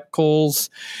Skype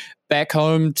calls back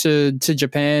home to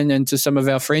Japan and to some of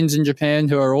our friends in Japan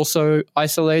who are also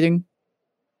isolating.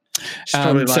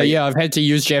 I've had to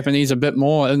use Japanese a bit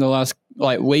more in the last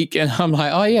week, and I'm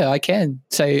like, oh yeah, I can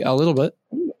say a little bit.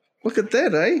 Look at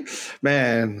that, eh?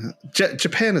 Man,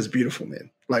 Japan is beautiful, man.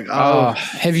 Like,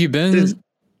 have you been?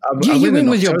 You went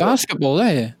with your basketball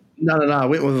there. No. I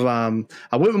went with my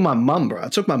mum, bro. I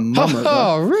took my mum.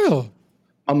 Oh, real?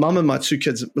 My mum and my two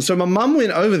kids. So my mum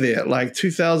went over there like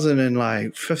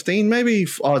 2015, maybe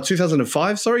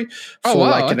 2005. Sorry.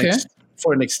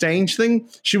 For an exchange thing.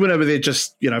 She went over there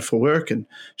just, for work, and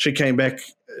she came back.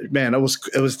 Man, it was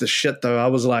the shit though. I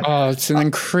was like, oh, it's an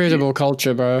incredible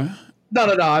culture, bro. No.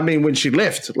 I mean, when she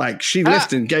left,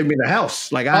 left and gave me the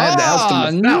house. Like I had the house to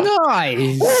myself.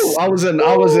 Nice. Woo, I was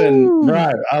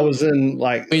in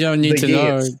like. We don't need to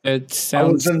know. I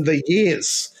was in the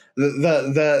years,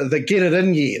 the get it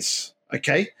in years.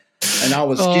 Okay, and I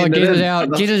was getting get it out.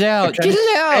 Okay? Get it out.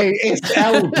 Hey, it's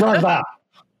our brother.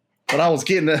 But I was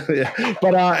getting it.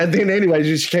 But and then anyway,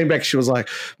 she came back. She was like,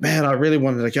 man, I really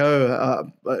wanted to go.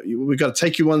 We got to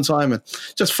take you one time. And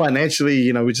just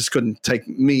financially, we just couldn't take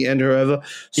me and her over.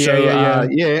 So,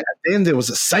 And then there was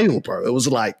a sale, bro. It was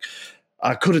like,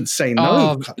 I couldn't say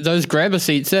no. Those grabber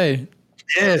seats, eh?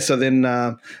 Yeah. So then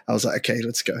I was like, okay,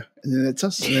 let's go. And then it's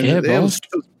us. And then it was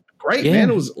great, man.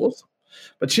 It was awesome.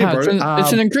 But yeah, bro.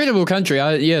 It's an incredible country.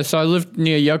 So I lived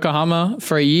near Yokohama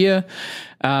for a year.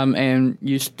 And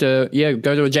used to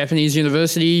go to a Japanese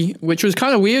university, which was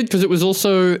kind of weird because it was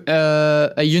also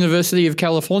a University of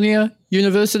California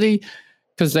university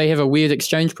because they have a weird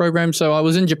exchange program. So I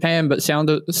was in Japan but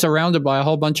surrounded by a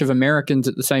whole bunch of Americans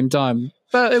at the same time.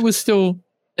 But it was still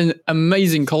an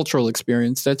amazing cultural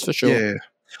experience, that's for sure. Yeah.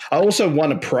 I also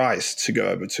won a prize to go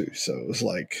over to, so it was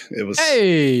like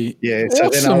Hey, yeah. So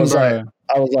awesome, then bro.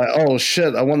 I was like, oh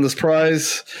shit, I won this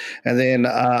prize, and then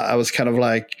I was kind of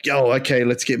like, yo, okay,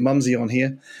 let's get Mumsy on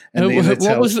here, and then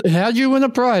how'd you win a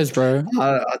prize, bro?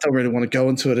 I don't really want to go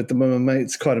into it at the moment, mate.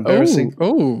 It's quite embarrassing. That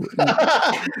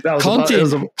was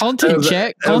content, content,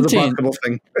 chat, content. It was a basketball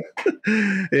thing.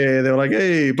 Yeah, they were like,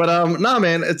 hey, but nah,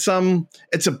 man, it's a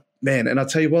man, and I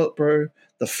tell you what, bro,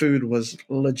 the food was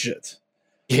legit.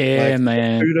 Yeah,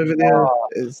 man. The food over there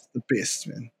is the best,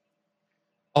 man.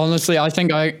 Honestly, I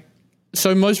think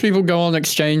so most people go on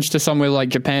exchange to somewhere like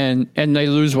Japan and they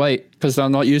lose weight because they're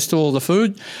not used to all the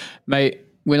food. Mate,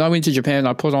 when I went to Japan,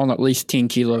 I put on at least 10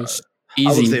 kilos. Easy.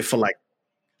 I was there for like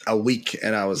a week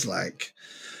and I was like,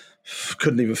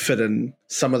 couldn't even fit in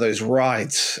some of those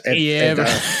rides at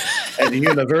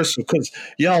Universal because,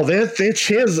 their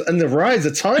chairs and the rides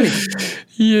are tiny.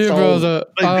 Yeah, so brother.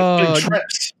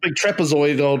 Big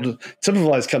trapezoid old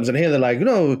Provise comes in here. They're like,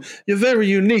 no, you're very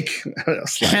unique. I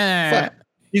was like, fuck.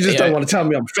 You just don't want to tell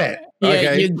me I'm fat. Yeah,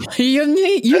 okay? You're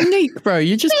unique, bro.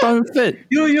 You just don't fit.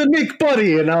 You're a unique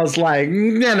body. And I was like,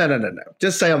 no.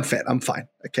 Just say I'm fat. I'm fine.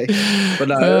 Okay. But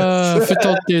no.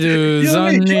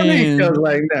 Unique. I was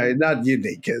like, no, not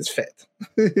unique. It's fat.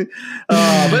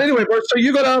 But anyway, bro, so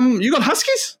you got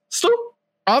huskies still?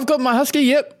 I've got my husky,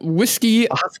 yep. Whiskey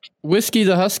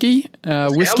the husky.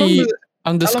 Whiskey _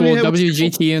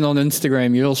 WGTN on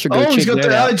Instagram. You all should go check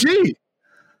that out. Oh, he's got the IG.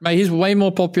 Mate, he's way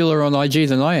more popular on IG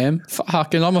than I am.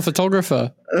 Fuck, and I'm a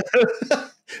photographer.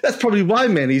 That's probably why,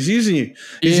 man. He's using you.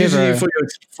 He's using you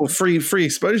for free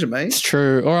exposure, mate. It's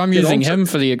true. Or I'm using him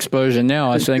for the exposure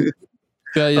now, I think.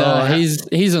 But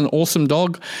he's an awesome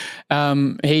dog.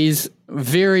 He's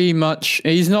very much.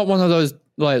 He's not one of those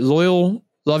like loyal,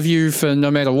 love you for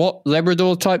no matter what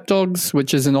Labrador type dogs,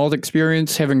 which is an odd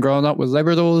experience having grown up with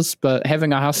Labradors. But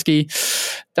having a husky,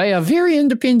 they are very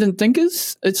independent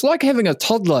thinkers. It's like having a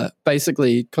toddler,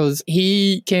 basically, because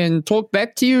he can talk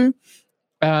back to you.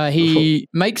 He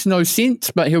makes no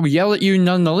sense, but he'll yell at you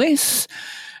nonetheless.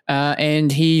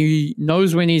 And he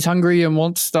knows when he's hungry and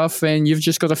wants stuff, and you've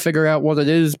just got to figure out what it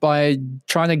is by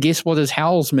trying to guess what his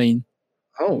howls mean.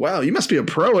 Oh, wow. You must be a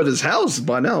pro at his house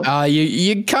by now.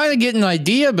 You kind of get an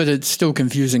idea, but it's still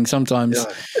confusing sometimes.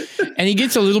 Yeah. And he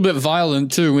gets a little bit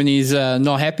violent too when he's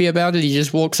not happy about it. He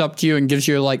just walks up to you and gives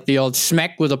you like the odd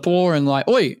smack with a paw and like,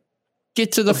 oi,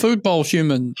 get to the food bowl,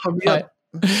 human.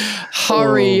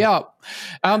 Hurry up.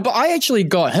 But I actually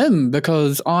got him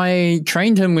because I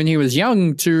trained him when he was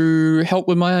young to help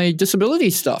with my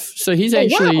disability stuff. So he's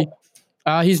actually... Wow.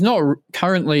 He's not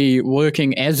currently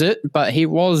working as it, but he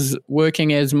was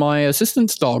working as my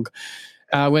assistance dog.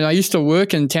 When I used to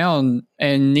work in town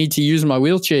and need to use my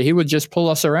wheelchair, he would just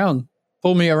pull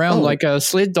me around like a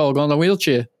sled dog on a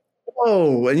wheelchair.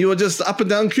 Whoa, and you were just up and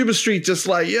down Cuba Street just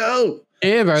like, yo.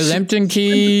 Yeah, bro, Lambton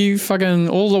Key, fucking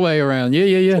all the way around.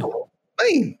 Yeah. Oh,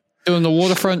 man. Doing the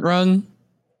waterfront run.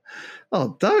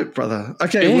 Oh, dope, brother.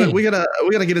 Okay, we're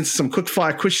gonna get into some quick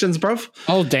fire questions, bruv.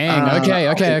 Oh, dang.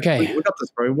 Okay. We got this,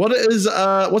 bro.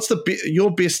 What's your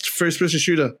best first person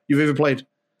shooter you've ever played?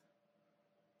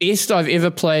 Best I've ever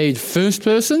played first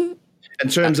person? In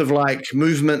terms of like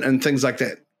movement and things like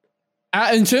that.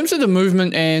 In terms of the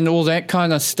movement and all that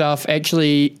kind of stuff,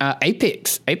 actually,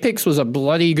 Apex. Apex was a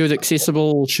bloody good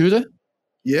accessible shooter.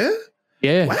 Yeah?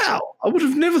 Yeah. Wow. I would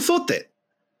have never thought that.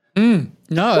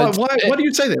 No. Why do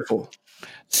you say that for?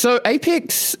 So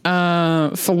Apex,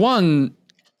 for one,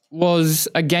 was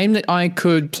a game that I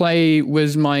could play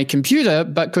with my computer,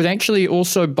 but could actually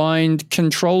also bind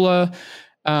controller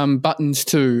buttons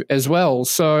to as well.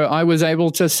 So I was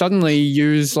able to suddenly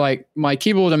use like my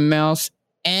keyboard and mouse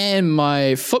and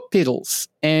my foot pedals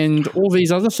and all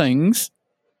these other things.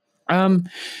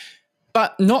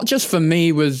 But not just for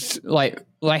me with like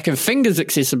lack of fingers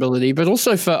accessibility, but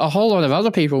also for a whole lot of other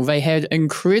people. They had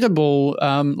incredible,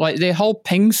 like their whole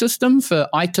ping system for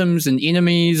items and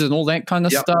enemies and all that kind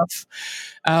of stuff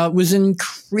was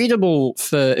incredible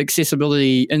for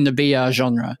accessibility in the BR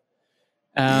genre.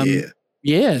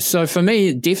 Yeah, so for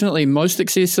me, definitely most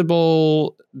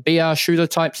accessible BR shooter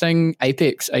type thing,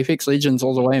 Apex Legends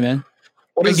all the way, man.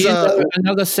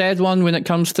 Another sad one when it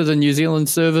comes to the New Zealand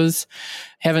servers.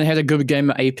 Haven't had a good game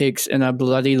of Apex in a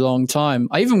bloody long time.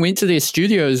 I even went to their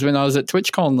studios when I was at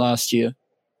TwitchCon last year.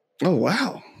 Oh,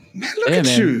 wow. Man, look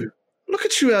at you. Look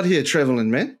at you out here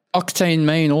traveling, man. Octane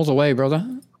main all the way, brother.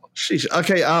 Sheesh.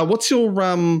 Okay, what's your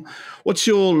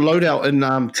loadout in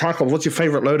Tarkov? What's your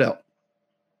favorite loadout?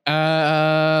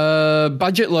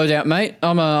 Budget loadout, mate.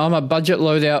 I'm a budget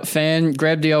loadout fan.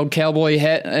 Grab the old cowboy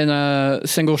hat and a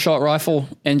single shot rifle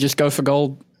and just go for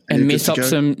gold. and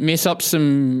mess up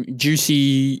some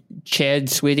juicy Chad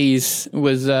sweaties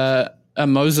with a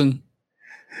Mosin.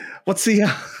 What's the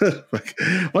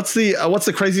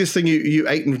craziest thing you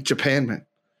ate in Japan, man?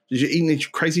 Did you eat any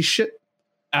crazy shit?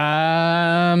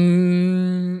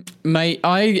 Mate,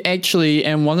 I actually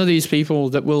am one of these people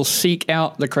that will seek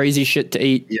out the crazy shit to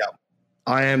eat. Yeah,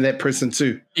 I am that person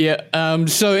too. Yeah.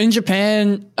 So in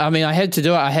Japan, I mean, I had to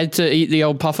do it. I had to eat the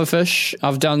old puffer fish.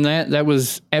 I've done that. That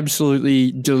was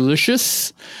absolutely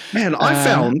delicious. Man, I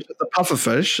found the puffer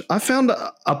fish. I found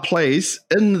a place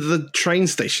in the train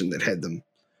station that had them.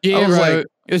 Yeah, bro.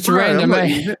 It's random,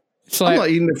 mate. I'm not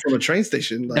eating it from a train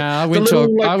station. Like, I went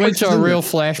to a real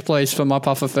flash place for my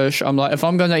puffer fish. I'm like, if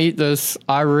I'm going to eat this,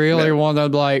 I really want to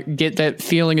like get that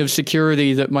feeling of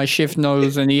security that my chef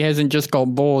knows and he hasn't just got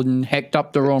bored and hacked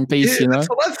up the wrong piece, you know? That's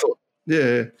what I thought.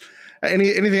 Yeah.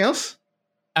 Anything else?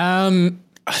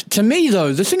 To me,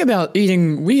 though, the thing about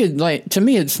eating weird, like, to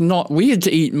me, it's not weird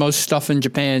to eat most stuff in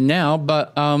Japan now,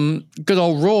 but good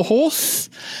old raw horse.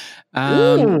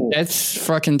 That's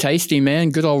fucking tasty, man.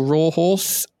 Good old raw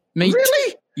horse meat.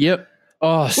 Really? Yep.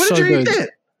 Oh, Where did you good. eat that?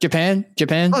 Japan.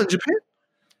 Oh, Japan?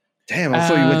 Damn, I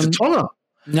thought you went to Tonga.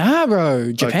 Nah,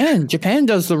 bro. Japan. Okay. Japan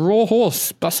does the raw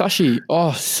horse, basashi.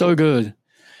 Oh, so good.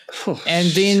 And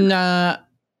then I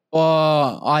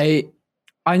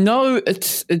know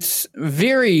it's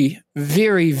very,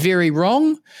 very, very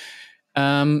wrong,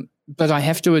 but I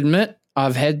have to admit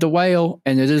I've had the whale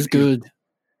and it is good.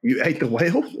 You ate the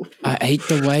whale? I ate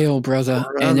the whale, brother,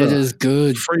 and it is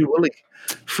good.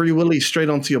 Free Willy straight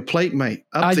onto your plate, mate.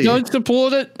 I don't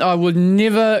support it. I would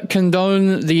never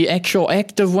condone the actual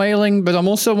act of whaling, but I'm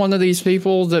also one of these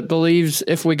people that believes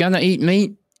if we're going to eat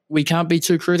meat, we can't be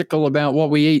too critical about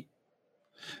what we eat.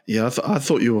 Yeah, I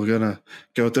thought you were going to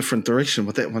go a different direction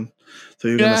with that one. So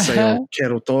you're going to say,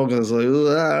 cattle dog. And I was like,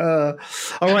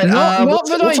 all right. Not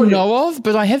that I know of,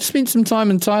 but I have spent some time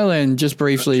in Thailand just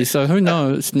briefly, so who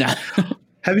knows? Nah.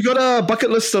 Have you got a bucket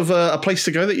list of a place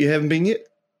to go that you haven't been yet?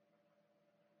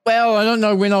 Well, I don't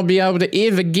know when I'll be able to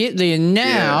ever get there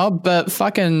now, but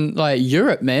fucking like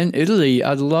Europe, man, Italy.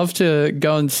 I'd love to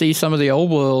go and see some of the old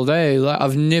world. Like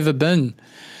I've never been.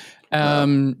 I've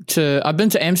been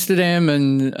to Amsterdam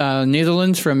and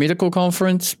Netherlands for a medical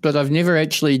conference, but I've never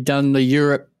actually done the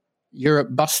Europe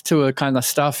bus tour kind of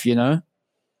stuff, you know?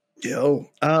 Yo,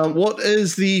 what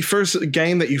is the first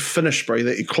game that you finished, bro,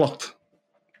 that you clocked?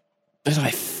 That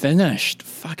I finished?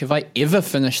 Fuck, have I ever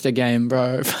finished a game,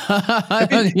 bro? I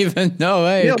don't even know,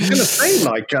 eh? Yeah, I was going to say,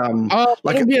 like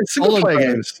single-player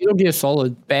games. It'll be a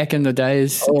Solid back in the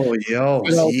days. Oh, yo,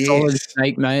 yes. Solid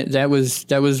Snake, mate. That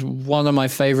was one of my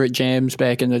favorite jams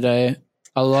back in the day.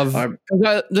 I love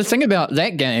the thing about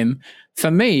that game, for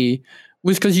me,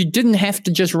 was because you didn't have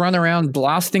to just run around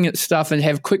blasting at stuff and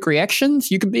have quick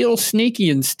reactions. You could be all sneaky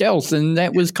and stealth, and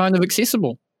that was kind of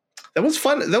accessible. That was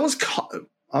fun. That was...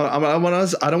 I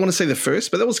don't want to say the first,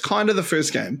 but that was kind of the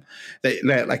first game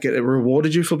that like it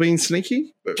rewarded you for being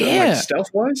sneaky, like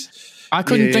stealth-wise. I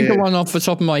couldn't think of one off the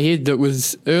top of my head that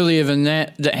was earlier than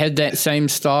that had that same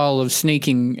style of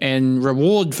sneaking and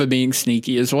reward for being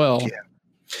sneaky as well. Yeah.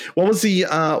 What was the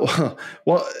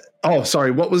what? Oh,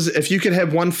 sorry. What was if you could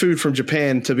have one food from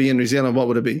Japan to be in New Zealand? What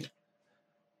would it be?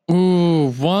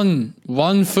 Ooh, one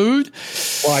food?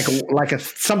 Like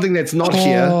something that's not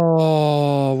here.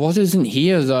 Oh, what isn't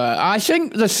here though? I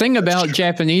think the thing about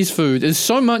Japanese food is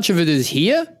so much of it is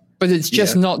here, but it's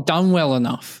just not done well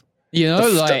enough. You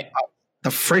know,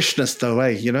 the freshness though, eh?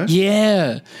 You know?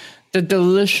 Yeah. The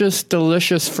delicious,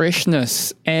 delicious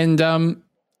freshness. And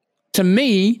to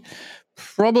me,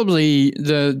 probably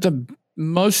the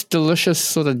most delicious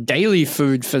sort of daily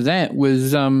food for that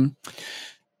was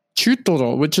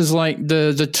chutoro, which is like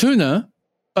the tuna,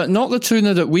 but not the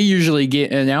tuna that we usually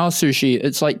get in our sushi.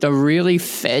 It's like the really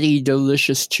fatty,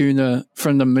 delicious tuna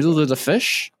from the middle of the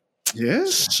fish. Yeah.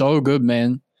 So good,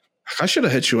 man. I should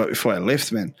have hit you up before I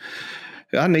left, man.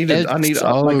 I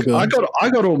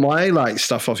got all my like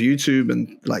stuff off YouTube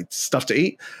and like stuff to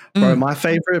eat. Bro, my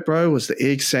favorite, bro, was the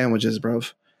egg sandwiches, bro.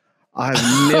 I've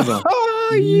never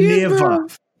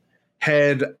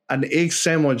had an egg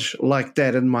sandwich like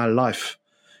that in my life.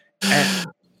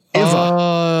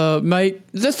 Ever. Mate,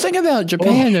 the thing about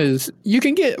Japan is you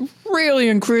can get really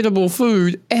incredible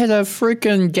food at a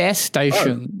freaking gas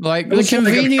station. Like the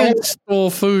convenience store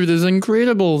food is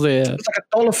incredible there. It's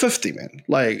like $1.50, man.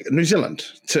 Like New Zealand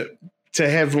to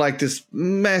have like this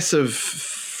massive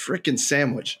freaking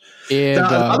sandwich. Yeah, the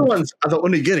other ones are the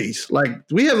onigiris. Like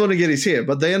we have onigiris here,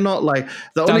 but they are not like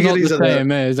the onigiris are the same.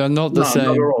 They're not the same.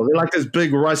 Not at all. They're like those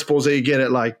big rice balls that you get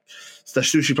at like the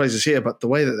sushi places here, but the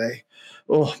way that they,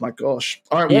 Oh my gosh!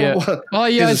 All right, Yeah. what Oh,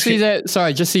 yeah, I see that.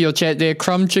 Sorry, just see your chat there.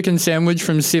 Crumb chicken sandwich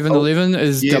from 7-Eleven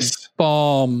is the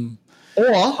bomb.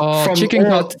 Or from chicken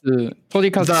katsu,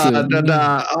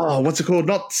 torikatsu. what's it called?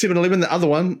 Not 7-Eleven, the other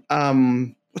one.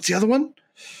 What's the other one?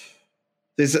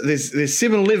 There's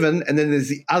 7-Eleven, and then there's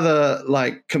the other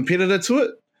like competitor to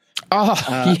it. Oh,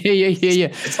 yeah.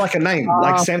 It's like a name,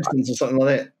 like Samson's or something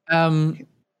like that. No,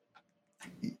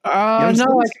 I can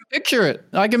picture it.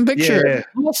 It.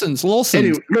 Lawson's.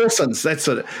 Anyway, Lawson's, that's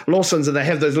it. Lawson's, and they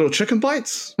have those little chicken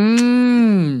bites.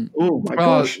 Oh my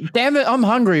gosh! Damn it, I'm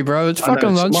hungry, bro. It's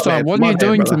fucking lunchtime. What are you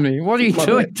doing to me? What are you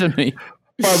doing to me?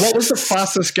 Bro, what was the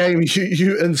fastest game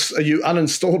you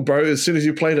uninstalled, bro, as soon as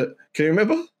you played it? Can you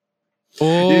remember?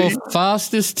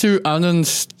 Fastest to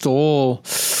uninstall.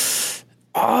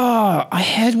 I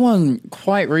had one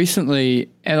quite recently,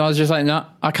 and I was just like, nah,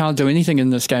 I can't do anything in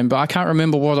this game, but I can't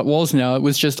remember what it was now. It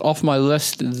was just off my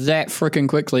list that freaking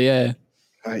quickly, yeah.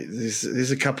 Right,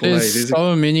 there's a couple of ways. There's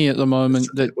so many at the moment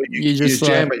that you just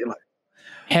like,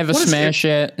 have a smash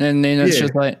at, and then it's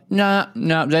just like, nah,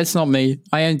 that's not me.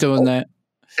 I ain't doing that.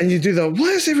 And you do why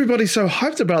is everybody so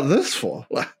hyped about this for?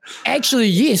 Actually,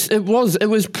 yes, it was. It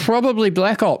was probably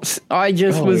Black Ops. I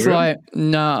just was really? Like,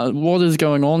 nah, what is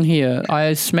going on here?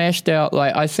 I smashed out,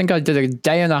 I think I did a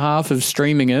day and a half of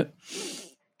streaming it,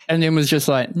 and then was just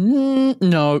like,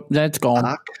 no, that's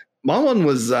gone. My one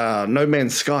was No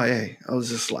Man's Sky, eh? I was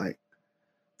just like,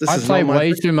 I played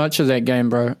way too much of that game,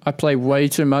 bro. I played way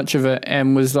too much of it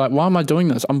and was like, why am I doing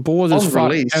this? I'm bored as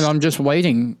fuck, and I'm just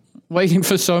waiting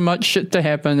for so much shit to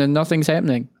happen and nothing's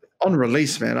happening. On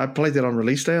release, man. I played that on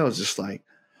release day. I was just like,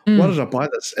 why did I buy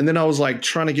this? And then I was like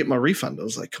trying to get my refund. I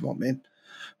was like, come on, man.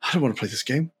 I don't want to play this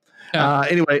game.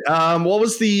 Anyway, what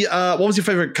was your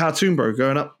favorite cartoon, bro,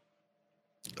 growing up?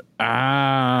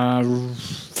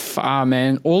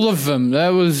 Man, all of them. That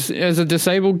was, as a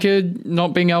disabled kid,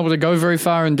 not being able to go very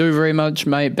far and do very much,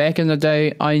 mate. Back in the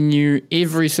day, I knew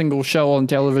every single show on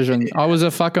television. I was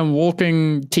a fucking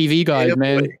walking TV guide,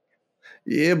 man. Boy.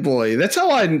 Yeah, boy. That's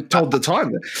how I told the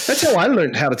time. That's how I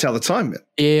learned how to tell the time, man.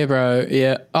 Yeah, bro.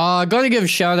 Yeah. I got to give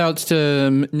shout outs to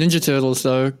Ninja Turtles,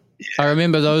 though. Yeah. I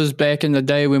remember those back in the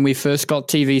day when we first got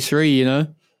TV3, you know?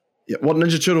 Yeah. What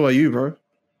Ninja Turtle are you, bro?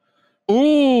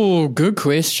 Oh, good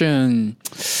question.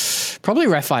 Probably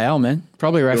Raphael, man.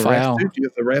 Probably Raphael. Do you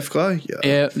have the Raph guy?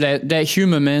 Yeah. That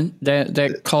humor, man.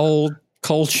 That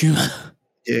cold humor.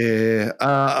 Yeah.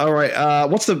 All right.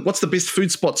 What's the best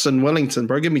food spots in Wellington,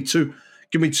 bro? Give me two.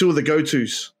 Give me two of the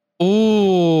go-tos.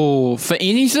 Oh, for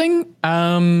anything?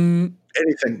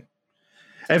 Anything.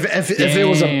 If there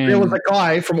was a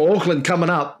guy from Auckland coming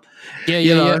up,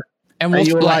 yeah. And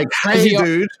you were like, hey,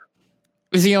 dude.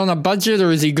 Is he on a budget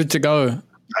or is he good to go?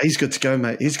 He's good to go,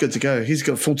 mate. He's good to go. He's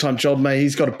got a full-time job, mate.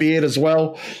 He's got a beard as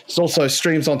well. He's also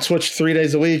streams on Twitch 3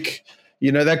 days a week.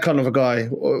 You know, that kind of a guy.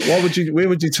 Where would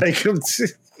you take him to?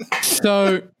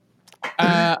 So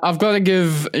I've got to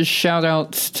give shout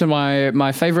outs to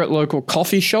my favorite local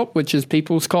coffee shop, which is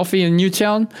People's Coffee in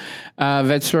Newtown.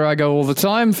 That's where I go all the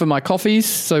time for my coffees.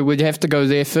 So we'd have to go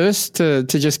there first to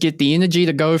just get the energy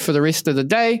to go for the rest of the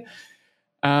day.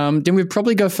 Then we'd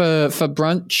probably go for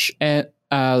brunch at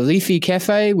Leafy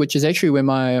Cafe, which is actually where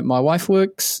my wife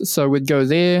works. So we'd go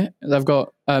there. They've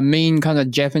got a mean kind of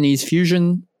Japanese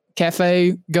fusion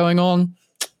cafe going on.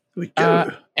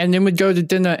 And then we'd go to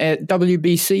dinner at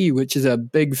WBC, which is a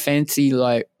big fancy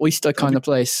oyster kind of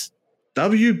place.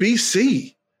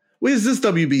 WBC? Where's this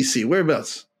WBC?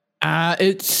 Whereabouts?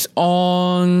 It's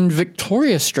on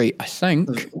Victoria Street, I think.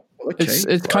 Okay.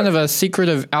 It's kind of a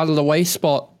secretive out of the way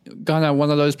spot. Kind of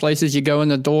one of those places you go in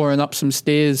the door and up some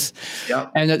stairs.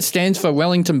 Yep. And it stands for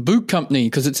Wellington Boot Company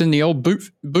because it's in the old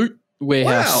boot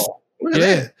warehouse. Wow. Look at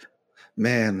that.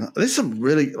 Man, there's some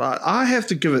really, I have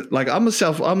to give it, I'm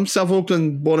South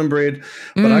Auckland born and bred,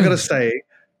 but I got to say,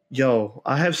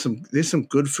 there's some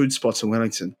good food spots in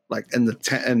Wellington, in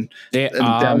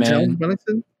downtown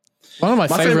Wellington. One of my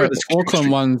favorite Auckland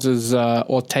ones is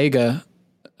Ortega.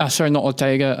 Sorry, not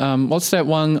Ortega. What's that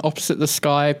one opposite the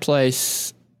Sky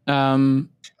place?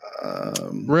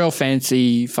 Real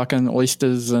fancy fucking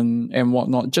oysters and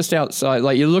whatnot, just outside.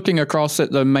 You're looking across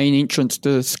at the main entrance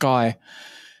to the Sky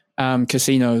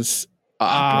casinos.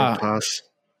 There's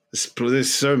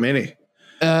so many.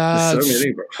 There's so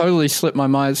many, bro. Totally slipped my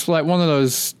mind. It's like one of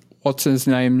those what's his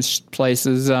name's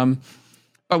places.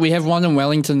 But we have one in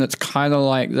Wellington that's kind of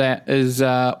like that. Is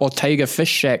Ortega Fish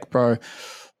Shack, bro.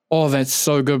 Oh, that's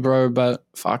so good, bro. But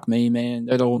fuck me, man.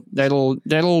 That'll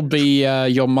be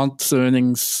your month's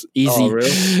earnings easy. Oh, really?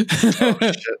 Oh,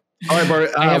 shit. All right, bro.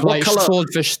 I have what like color?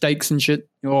 swordfish steaks and shit.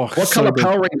 Oh, What so color good.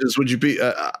 Power Rangers would you be?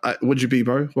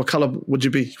 Bro? What color would you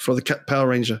be for the Power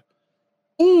Ranger?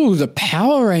 Ooh, the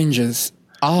Power Rangers.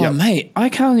 Oh, Yep. mate, I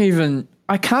can't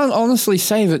honestly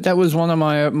say that was one of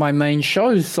my main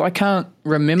shows. So I can't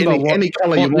remember Any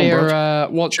color you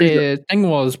want, what Choose their thing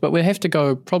was, but we have to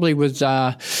go probably with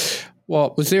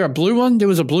what was there a blue one? There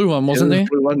was a blue one, wasn't there?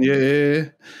 Blue one, yeah.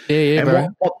 Yeah, And bro.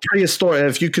 what prehistoric?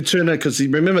 If you could turn it, because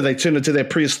remember they turned into their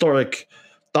prehistoric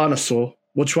dinosaur.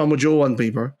 Which one would your one be,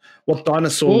 bro? What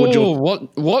dinosaur would your?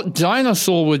 What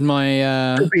dinosaur would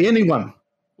my? Could be anyone.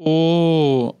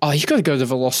 Oh, you got to go the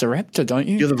Velociraptor, don't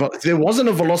you? There wasn't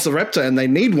a Velociraptor, and they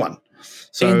need one.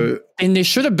 So and there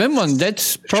should have been one.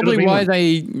 That's probably why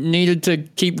they needed to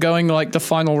keep going like the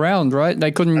final round, right?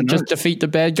 They couldn't just defeat the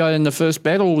bad guy in the first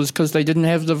battle was because they didn't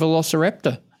have the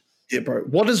Velociraptor. Yeah, bro.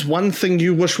 What is one thing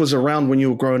you wish was around when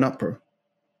you were growing up, bro?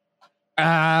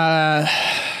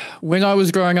 When I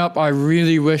was growing up, I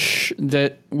really wish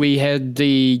that we had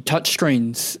the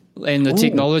touchscreens and the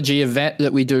technology of that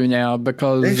we do now,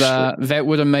 because that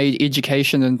would have made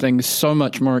education and things so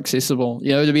much more accessible.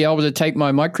 You know, to be able to take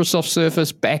my Microsoft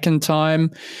Surface back in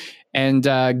time and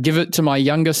give it to my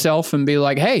younger self and be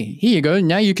like, hey, here you go.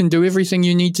 Now you can do everything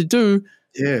you need to do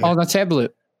on a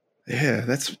tablet. Yeah,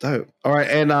 that's dope. All right,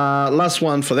 and last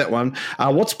one for that one.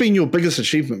 What's been your biggest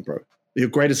achievement, bro? Your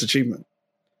greatest achievement?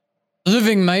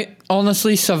 Living, mate.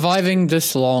 Honestly, surviving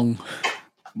this long.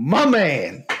 My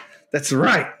man. That's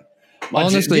right.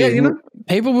 Honestly,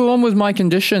 people born with my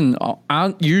condition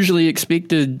aren't usually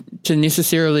expected to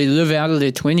necessarily live out of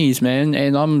their 20s, man.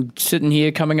 And I'm sitting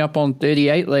here coming up on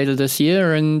 38 later this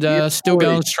year and still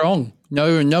going strong.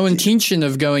 No intention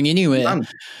of going anywhere. None.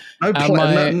 No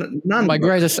plan. None. My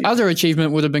greatest other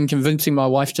achievement would have been convincing my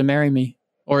wife to marry me.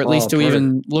 Or at least to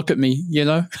even look at me, you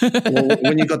know. Well,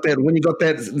 when you got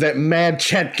that mad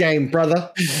chat game, brother.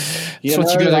 That's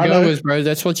what you got to go with, bro.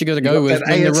 That's what you got to go with.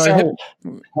 When you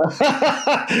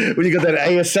got that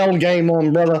ASL game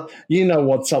on, brother, you know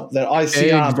what's up. That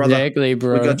ICR, brother. Exactly,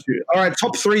 bro. We got you. All right,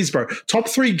 top threes, bro. Top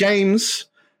three games,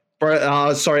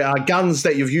 bro. Guns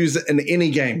that you've used in any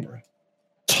game, bro.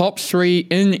 Top three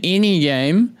in any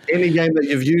game. Any game that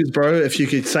you've used, bro. If you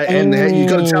could say, and you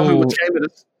got to tell me which game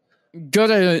it is.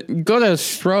 Gotta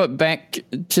throw it back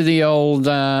to the old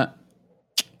AWP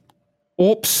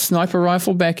sniper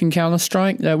rifle back in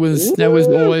Counter-Strike. That was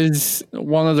always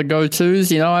one of the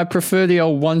go-tos. You know, I prefer the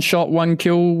old one-shot,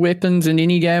 one-kill weapons in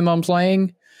any game I'm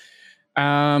playing.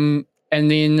 And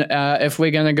then if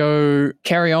we're gonna go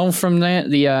carry on from that,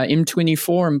 the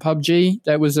M24 and PUBG,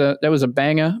 that was a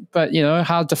banger. But you know,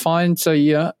 hard to find. So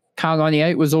yeah, Kar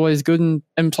 98 was always good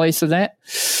in place of that.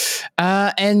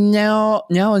 And now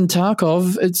in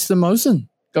Tarkov, it's the Mosin.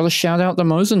 Got to shout out the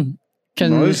Mosin.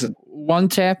 Can one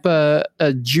tap a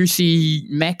juicy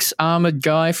max armored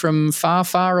guy from far,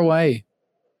 far away.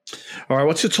 All right,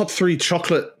 what's your top three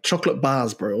chocolate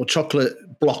bars, bro, or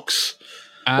chocolate blocks?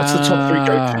 What's the top three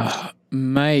go-tos?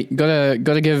 Mate,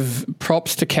 gotta give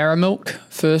props to Caramilk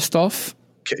first off.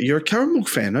 You're a caramel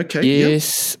fan, okay?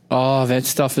 Yes. Yep. Oh, that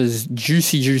stuff is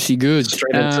juicy good.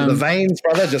 Straight into the veins,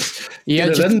 brother. Just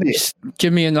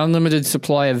give me an unlimited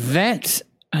supply of that.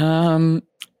 And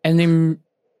then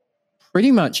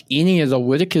pretty much any of the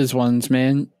Whittaker's ones,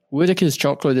 man. Whittaker's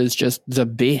chocolate is just the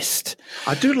best.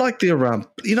 I do like their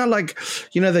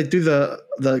they do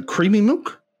the creamy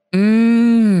milk.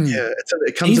 Yeah,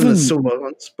 it comes in the silver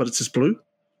ones, but it's just blue.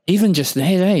 Even just that,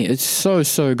 it's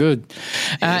so good.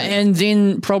 And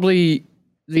then probably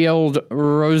the old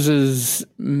Roses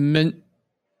mint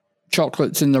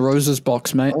chocolates in the Roses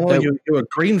box, mate. Oh, you're a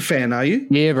green fan, are you?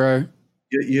 Yeah, bro.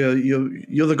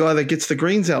 You're the guy that gets the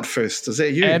greens out first. Is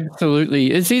that you?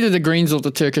 Absolutely. It's either the greens or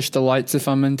the Turkish Delights if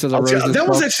I'm into the Roses That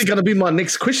was box. actually going to be my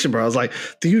next question, bro. I was like,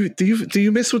 do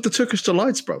you mess with the Turkish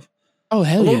Delights, bro? Oh,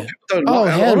 hell yeah. A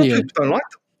lot of people don't like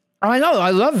them. I know. I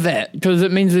love that because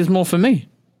it means there's more for me.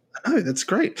 I know. That's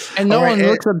great. And no one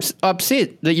looks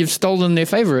upset that you've stolen their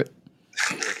favorite.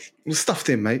 Well, stuff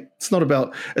them, mate. It's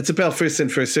about first in,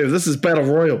 first serve. This is Battle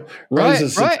Royal.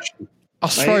 Roses. Right. I'll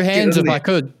throw hands if I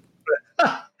could.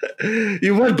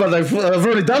 You would, but I've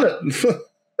already done it.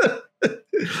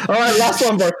 All right, last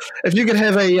one, bro. If you could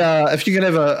have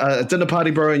a dinner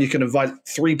party, bro, and you can invite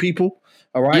 3 people,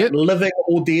 all right, living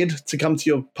or dead, to come to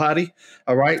your party,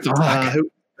 all right, who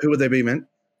would they be, man?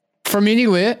 From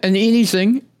anywhere and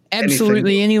anything,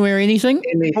 absolutely anywhere, anything.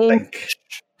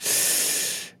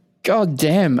 God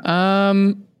damn.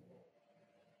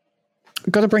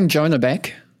 Got to bring Jonah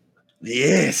back.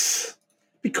 Yes,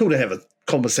 be cool to have a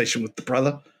conversation with the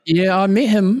brother. Yeah, I met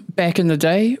him back in the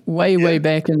day, way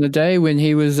back in the day when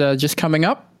he was just coming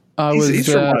up.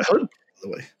 He's from my hood, by the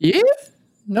way. Yeah?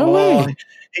 No way.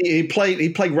 He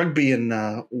played rugby in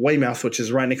Weymouth, which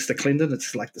is right next to Clendon.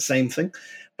 It's like the same thing.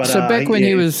 But so back when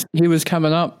he was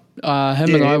coming up,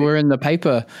 him and I were in the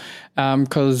paper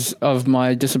because of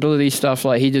my disability stuff.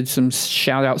 Like, he did some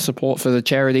shout out support for the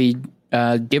charity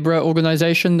Deborah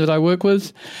organization that I work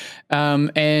with.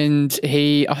 And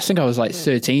I think I was like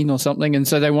 13 or something. And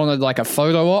so they wanted like a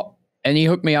photo op, and he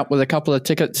hooked me up with a couple of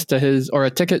tickets to his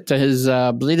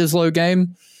Bledisloe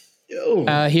game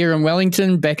here in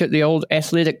Wellington, back at the old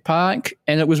athletic park.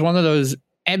 And it was one of those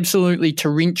absolutely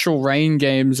torrential rain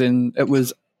games, and it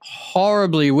was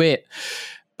horribly wet,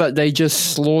 but they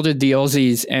just slaughtered the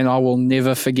Aussies, and I will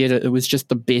never forget it. It was just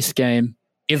the best game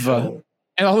ever.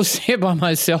 And I was there by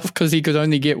myself because he could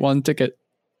only get one ticket.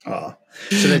 So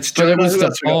that's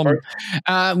Jonah.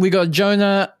 We got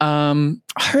Jonah.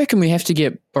 I reckon we have to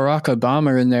get Barack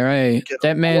Obama in there, eh?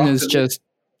 That man is just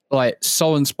like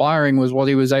so inspiring with what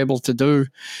he was able to do.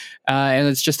 And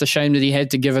it's just a shame that he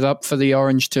had to give it up for the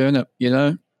orange turnip, you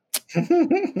know?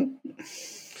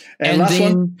 and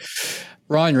then one?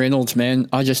 Ryan Reynolds, man.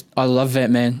 I love that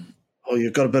man. Oh,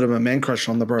 you've got a bit of a man crush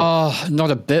on the bro. Oh,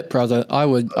 not a bit, brother. I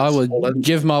would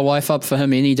give my wife up for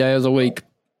him any day of the week.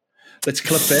 Let's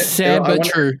clip that. Sad but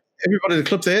true. Everybody to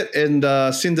clip that and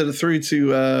send it through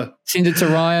to... send it to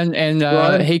Ryan, and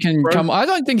Ryan, he can come. I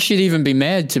don't think she'd even be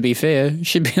mad, to be fair.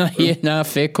 She'd be like, yeah, nah,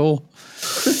 fair call.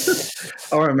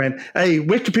 All right, man. Hey,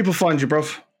 where can people find you, bro?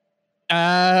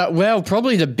 Well,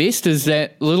 probably the best is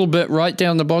that little bit right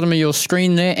down the bottom of your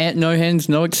screen there, at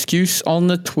NoHandsNoExcuse on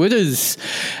the Twitters.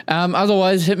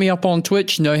 Otherwise, hit me up on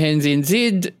Twitch,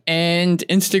 NoHandsNZ, and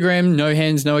Instagram,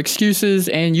 NoHandsNoExcuses,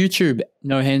 and YouTube,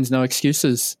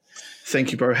 NoHandsNoExcuses.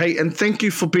 Thank you, bro. Hey, and thank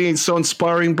you for being so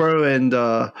inspiring, bro, and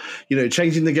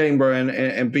changing the game, bro,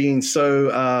 and being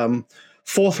so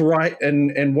forthright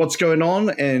and what's going on,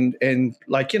 and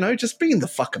just being the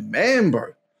fucking man,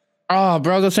 bro. Oh,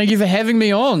 brother, thank you for having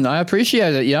me on. I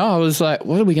appreciate it. Yeah, I was like,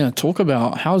 what are we going to talk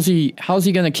about? How's he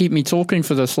going to keep me talking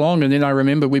for this long? And then I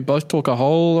remember we both talk a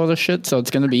whole lot of shit, so it's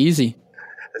going to be easy.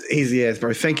 It's easy as,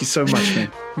 bro. Thank you so much,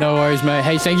 man. No worries, mate.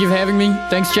 Hey, thank you for having me.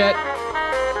 Thanks, chat.